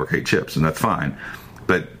to fabricate chips, and that's fine.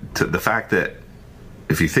 But the fact that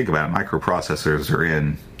if you think about it, microprocessors are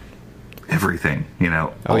in everything,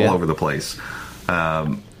 all over the place.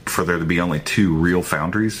 For there to be only 2 real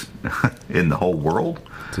foundries in the whole world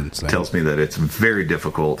tells me that it's very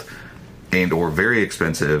difficult and or very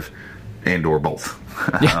expensive and or both.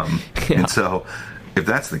 And so if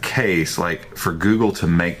that's the case, like for Google to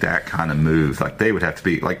make that kind of move, like they would have to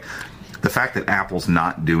be like, the fact that Apple's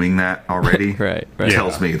not doing that already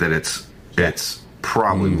tells me that it's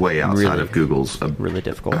probably way outside of Google's really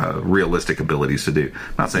difficult realistic abilities to do.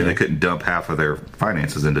 I'm not saying they couldn't dump half of their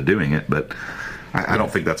finances into doing it, but I don't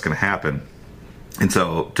think that's going to happen. And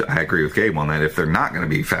so I agree with Gabe on that. If they're not going to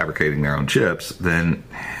be fabricating their own chips, then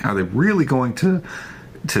are they really going to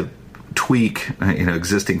tweak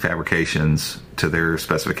existing fabrications to their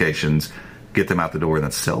specifications get them out the door and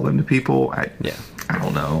then sell them to people. I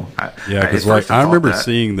don't know. Because I remember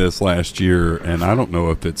seeing this last year, and I don't know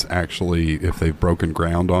if it's actually if they've broken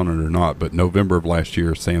ground on it or not. But November of last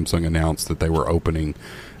year, Samsung announced that they were opening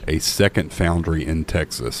a second foundry in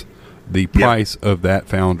Texas. The price of that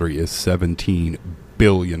foundry is $17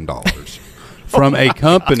 billion from a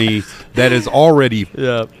company that is already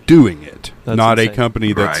doing it, not insane. A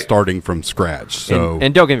company that's starting from scratch. So,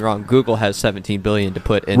 and don't get me wrong, Google has $17 billion to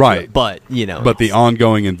put into it, but but the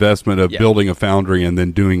ongoing investment of building a foundry and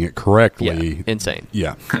then doing it correctly, insane.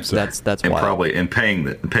 Yeah, so that's and wild. Probably paying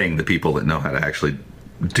the people that know how to actually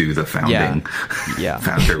do the founding,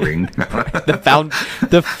 foundering.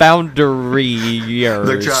 the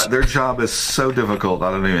founderiers. Their job is so difficult.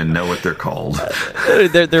 I don't even know what they're called.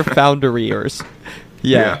 They're founderiers.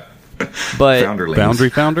 Yeah. But founder. I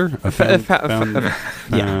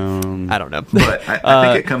don't know. But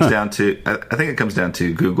I think it comes down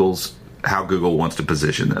to Google's how Google wants to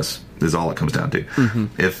position this. Is all it comes down to.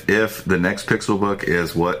 Mm-hmm. If the next Pixelbook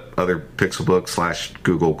is what other Pixelbook /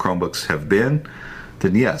 Google Chromebooks have been,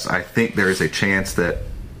 then yes, I think there is a chance that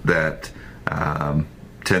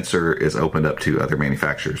Tensor is opened up to other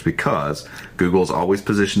manufacturers, because Google's always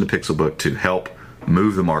positioned the Pixelbook to help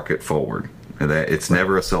move the market forward. And that it's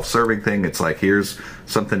never a self-serving thing. It's like, here's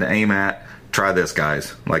something to aim at. Try this,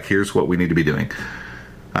 guys. Like, here's what we need to be doing.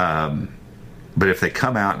 But if they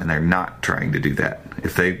come out and they're not trying to do that,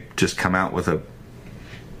 if they just come out with a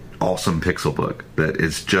awesome Pixelbook that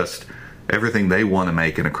is just everything they want to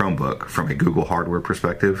make in a Chromebook from a Google hardware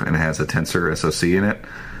perspective, and it has a Tensor SoC in it,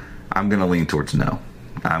 I'm going to lean towards no.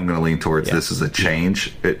 I'm going to lean towards this is a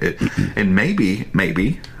change. And maybe,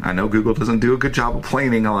 I know Google doesn't do a good job of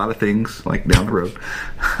planning a lot of things like down the road,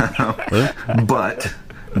 but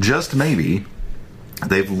just maybe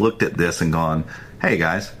they've looked at this and gone, hey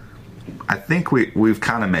guys, I think we've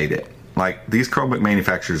kind of made it. Like, these Chromebook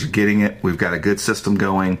manufacturers are getting it. We've got a good system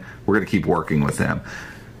going. We're going to keep working with them.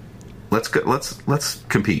 Let's go. Let's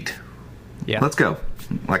compete. Yeah. Let's go.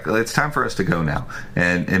 Like, it's time for us to go now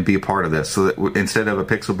and be a part of this. So that instead of a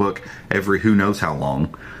Pixelbook every who knows how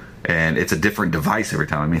long, and it's a different device every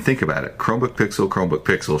time. I mean, think about it. Chromebook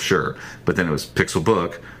Pixel, sure. But then it was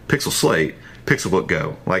Pixelbook, Pixel Slate, Pixelbook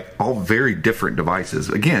Go. Like, all very different devices.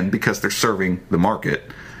 Again, because they're serving the market.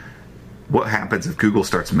 What happens if Google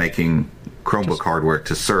starts making Chromebook hardware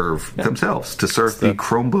to serve themselves, to serve the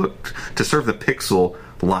Chromebook, to serve the Pixel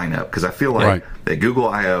lineup? Because I feel like at Google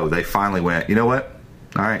I/O, they finally went, you know what?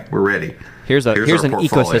 All right, we're ready. Here's an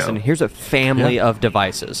ecosystem. Here's a family of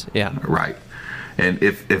devices. Yeah. Right. And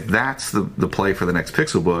if that's the play for the next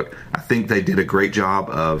Pixelbook, I think they did a great job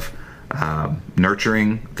of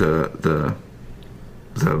nurturing the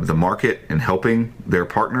market and helping their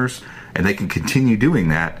partners, and they can continue doing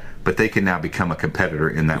that. But they can now become a competitor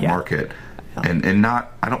in that market, and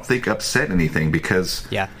not, I don't think, upset anything, because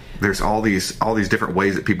there's all these different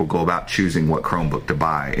ways that people go about choosing what Chromebook to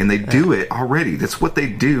buy, and they do it already. That's what they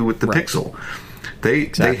do with the Pixel.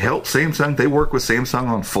 They help Samsung. They work with Samsung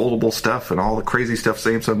on foldable stuff and all the crazy stuff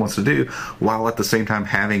Samsung wants to do, while at the same time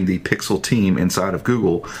having the Pixel team inside of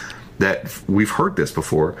Google. That we've heard this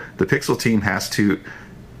before. The Pixel team has to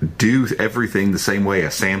do everything the same way a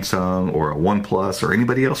Samsung or a OnePlus or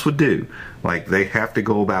anybody else would do. Like, they have to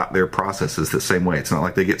go about their processes the same way. It's not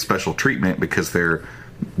like they get special treatment because they're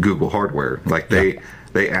Google hardware. Like, they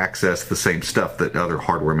access the same stuff that other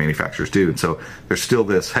hardware manufacturers do. And so there's still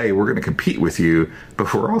this, hey, we're going to compete with you,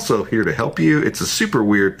 but we're also here to help you. It's a super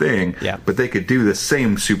weird thing, but they could do the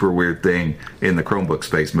same super weird thing in the Chromebook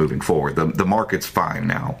space moving forward. The market's fine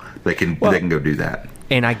now. They can go do that.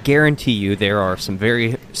 And I guarantee you there are some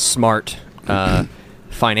very smart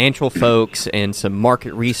financial folks and some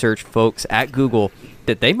market research folks at Google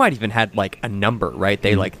that they might even had like a number, right?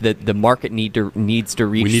 They like the market needs to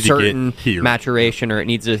reach certain maturation, or it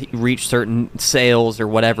needs to reach certain sales or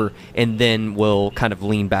whatever, and then we'll kind of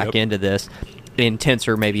lean back into this. And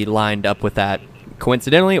Tensor maybe lined up with that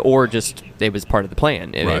coincidentally, or just it was part of the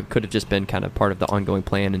plan. It could have just been kind of part of the ongoing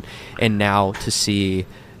plan, and now to see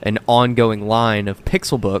an ongoing line of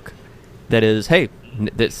Pixelbook that is, hey,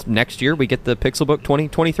 this next year we get the Pixelbook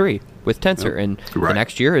 2023 with Tensor, and the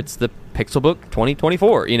next year it's the Pixelbook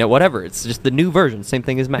 2024. Whatever. It's just the new version, same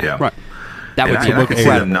thing as Mac. Yeah. Right. That would be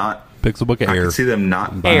incredible. Pixelbook Air. I can see them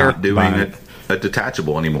not doing a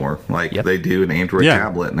detachable anymore, like they do an Android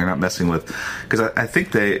tablet, and they're not messing with, because I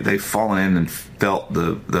think they've fallen in and felt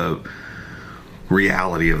the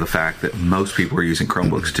reality of the fact that most people are using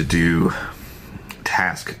Chromebooks to do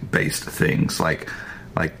task-based things, like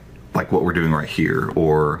like what we're doing right here,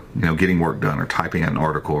 or getting work done, or typing an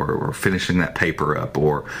article, or finishing that paper up,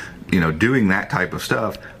 or doing that type of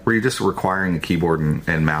stuff where you're just requiring a keyboard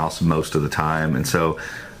and mouse most of the time. And so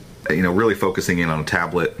really focusing in on a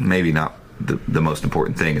tablet, maybe not the most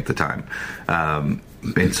important thing at the time.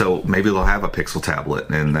 And so maybe they'll have a Pixel tablet,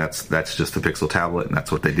 and that's just the Pixel tablet, and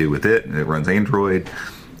that's what they do with it, and it runs Android.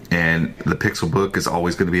 And the Pixelbook is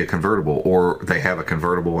always going to be a convertible, or they have a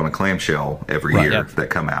convertible and a clamshell every year that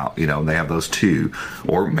come out. They have those two,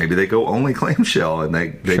 or maybe they go only clamshell and they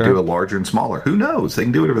do a larger and smaller. Who knows? They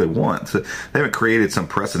can do whatever they want. So they haven't created some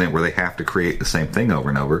precedent where they have to create the same thing over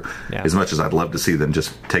and over. Yeah. As much as I'd love to see them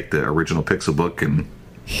just take the original Pixelbook and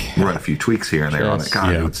run a few tweaks here and there on it.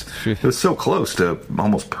 God, it was so close to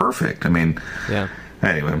almost perfect. I mean,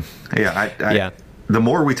 anyway, the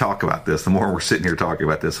more we talk about this, the more we're sitting here talking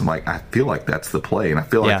about this, I'm like, I feel like that's the play, and I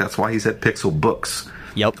feel like that's why he said Pixel Books.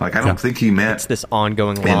 Yep. Like, I don't think he meant it's this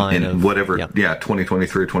ongoing line in whatever,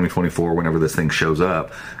 2023 or 2024, whenever this thing shows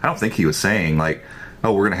up. I don't think he was saying, like,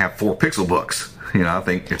 oh, we're going to have 4 Pixel Books. I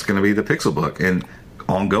think it's going to be the Pixel Book and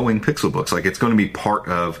ongoing Pixel Books. Like, it's going to be part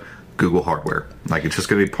of Google hardware. Like, it's just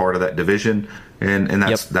going to be part of that division, and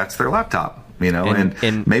that's their laptop.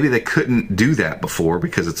 And maybe they couldn't do that before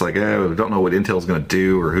because it's like, we don't know what Intel's going to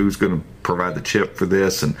do or who's going to provide the chip for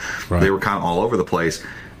this, and they were kind of all over the place.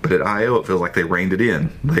 But at I/O, it feels like they reined it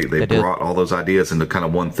in. They brought all those ideas into kind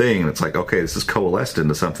of one thing, and it's like, okay, this is coalesced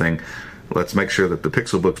into something. Let's make sure that the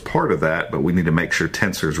Pixelbook's part of that, but we need to make sure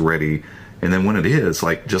Tensor's ready. And then when it is,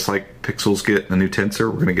 like, just like Pixels get a new Tensor,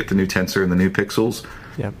 we're going to get the new Tensor and the new Pixels.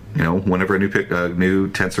 Yep. Whenever a new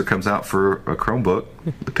Tensor comes out for a Chromebook,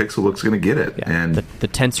 the Pixelbook's going to get it. Yeah. And the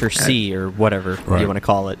Tensor C or whatever you want to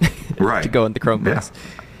call it, to go in the Chromebooks.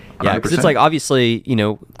 Yeah, because it's like, obviously,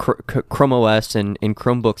 Chrome OS and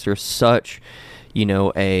Chromebooks are such,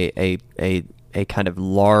 a kind of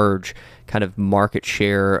large kind of market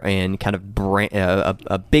share and kind of brand,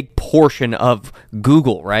 a big portion of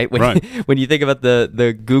Google, right? When you think about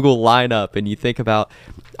the Google lineup and you think about,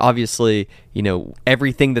 obviously,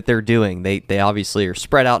 everything that they're doing, they obviously are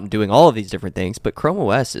spread out and doing all of these different things, but Chrome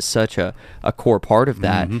OS is such a core part of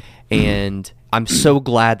that. And I'm so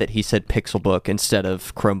glad that he said Pixelbook instead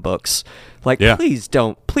of Chromebooks. Like, please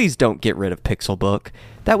don't get rid of Pixelbook.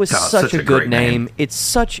 That was such a good name. It's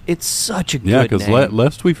such a good name. Yeah, because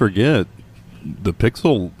lest we forget, the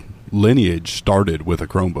Pixel lineage started with a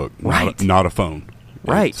Chromebook, not a phone.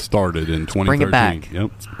 Right. It started in 2013. Bring it back.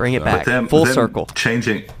 Yep. Bring it back. Full circle.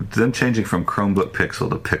 Changing from Chromebook Pixel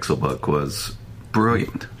to Pixelbook was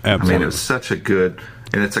brilliant. Absolutely. I mean, it was such a good,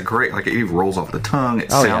 and it's a great, like, it even rolls off the tongue.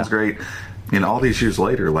 It sounds great. And all these years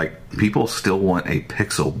later, like, people still want a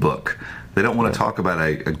Pixelbook. They don't want to talk about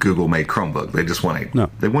a Google-made Chromebook. They just want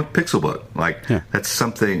they want Pixelbook. Like, that's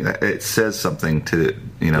something, it says something to,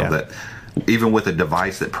 that even with a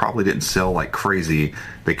device that probably didn't sell like crazy,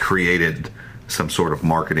 they created some sort of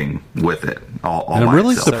marketing with it. And I'm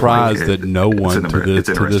really surprised that no one to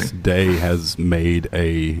this day has made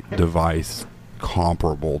a device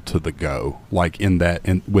comparable to the Go, like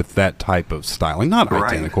with that type of styling, not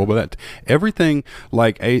identical, but that everything,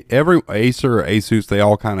 like every Acer or Asus, they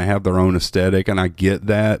all kind of have their own aesthetic, and I get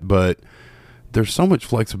that, but there's so much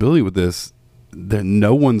flexibility with this that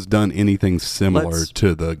no one's done anything similar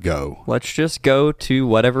to the Go. Let's just go to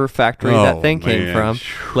whatever factory that thing came from.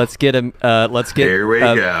 Let's get a Here we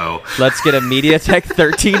go. Let's get a MediaTek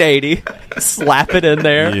 1380, slap it in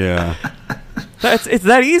there. Yeah. It's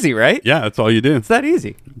that easy, right? Yeah, that's all you do. It's that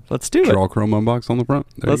easy. Let's do it. Draw Chrome Unbox on the front.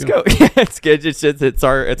 Let's go. It's good. It's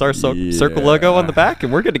our circle logo on the back,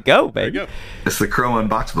 and we're good to go, baby. There you go. It's the Chrome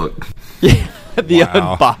Unbox book. Yeah, the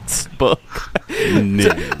Unbox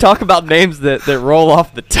book. Talk about names that roll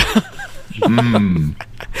off the tongue.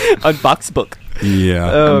 Unbox book.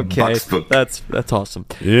 Yeah. Okay. Unbox book. That's awesome.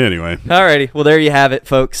 Yeah, anyway. Alrighty. Well, there you have it,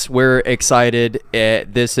 folks. We're excited.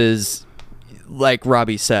 This is, like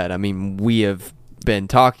Robbie said, I mean, we have been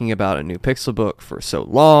talking about a new Pixelbook for so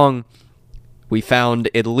long. We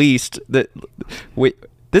found at least that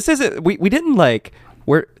this was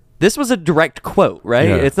a direct quote, right?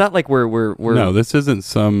 Yeah. It's not like we're no, this isn't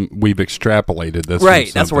we've extrapolated this,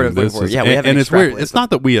 right? That's where we haven't. And it's weird. It's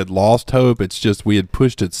not that we had lost hope. It's just we had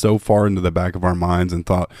pushed it so far into the back of our minds and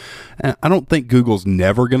thought, I don't think Google's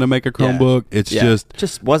never going to make a Chromebook. It's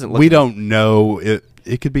just wasn't. We don't know it.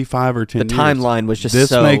 It could be 5 or 10 the years. Timeline was just this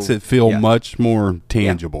makes it feel much more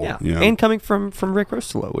tangible. Yeah. You know? And coming from Rick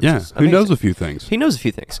Rostolo, which is who knows a few things. He knows a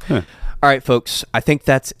few things. Yeah. All right, folks, I think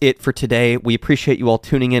that's it for today. We appreciate you all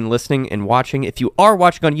tuning in, listening, and watching. If you are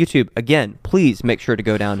watching on YouTube, again, please make sure to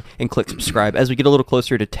go down and click subscribe. As we get a little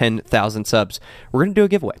closer to 10,000 subs, we're going to do a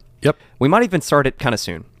giveaway. Yep. We might even start it kind of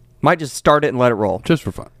soon. Might just start it and let it roll. Just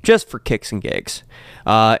for fun. Just for kicks and gigs.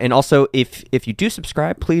 And also, if you do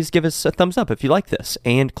subscribe, please give us a thumbs up if you like this.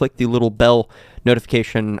 And click the little bell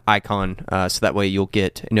notification icon so that way you'll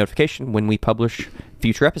get a notification when we publish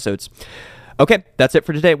future episodes. Okay, that's it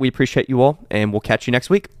for today. We appreciate you all, and we'll catch you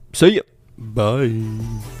next week. See ya. Bye.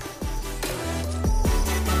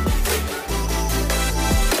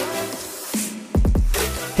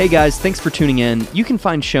 Hey guys, thanks for tuning in. You can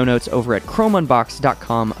find show notes over at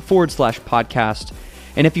chromeunbox.com/podcast.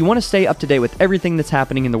 And if you want to stay up to date with everything that's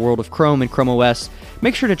happening in the world of Chrome and Chrome OS,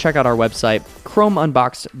 make sure to check out our website,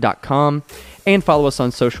 chromeunboxed.com, and follow us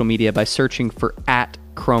on social media by searching for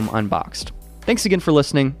 @ChromeUnboxed. Thanks again for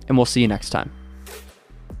listening, and we'll see you next time.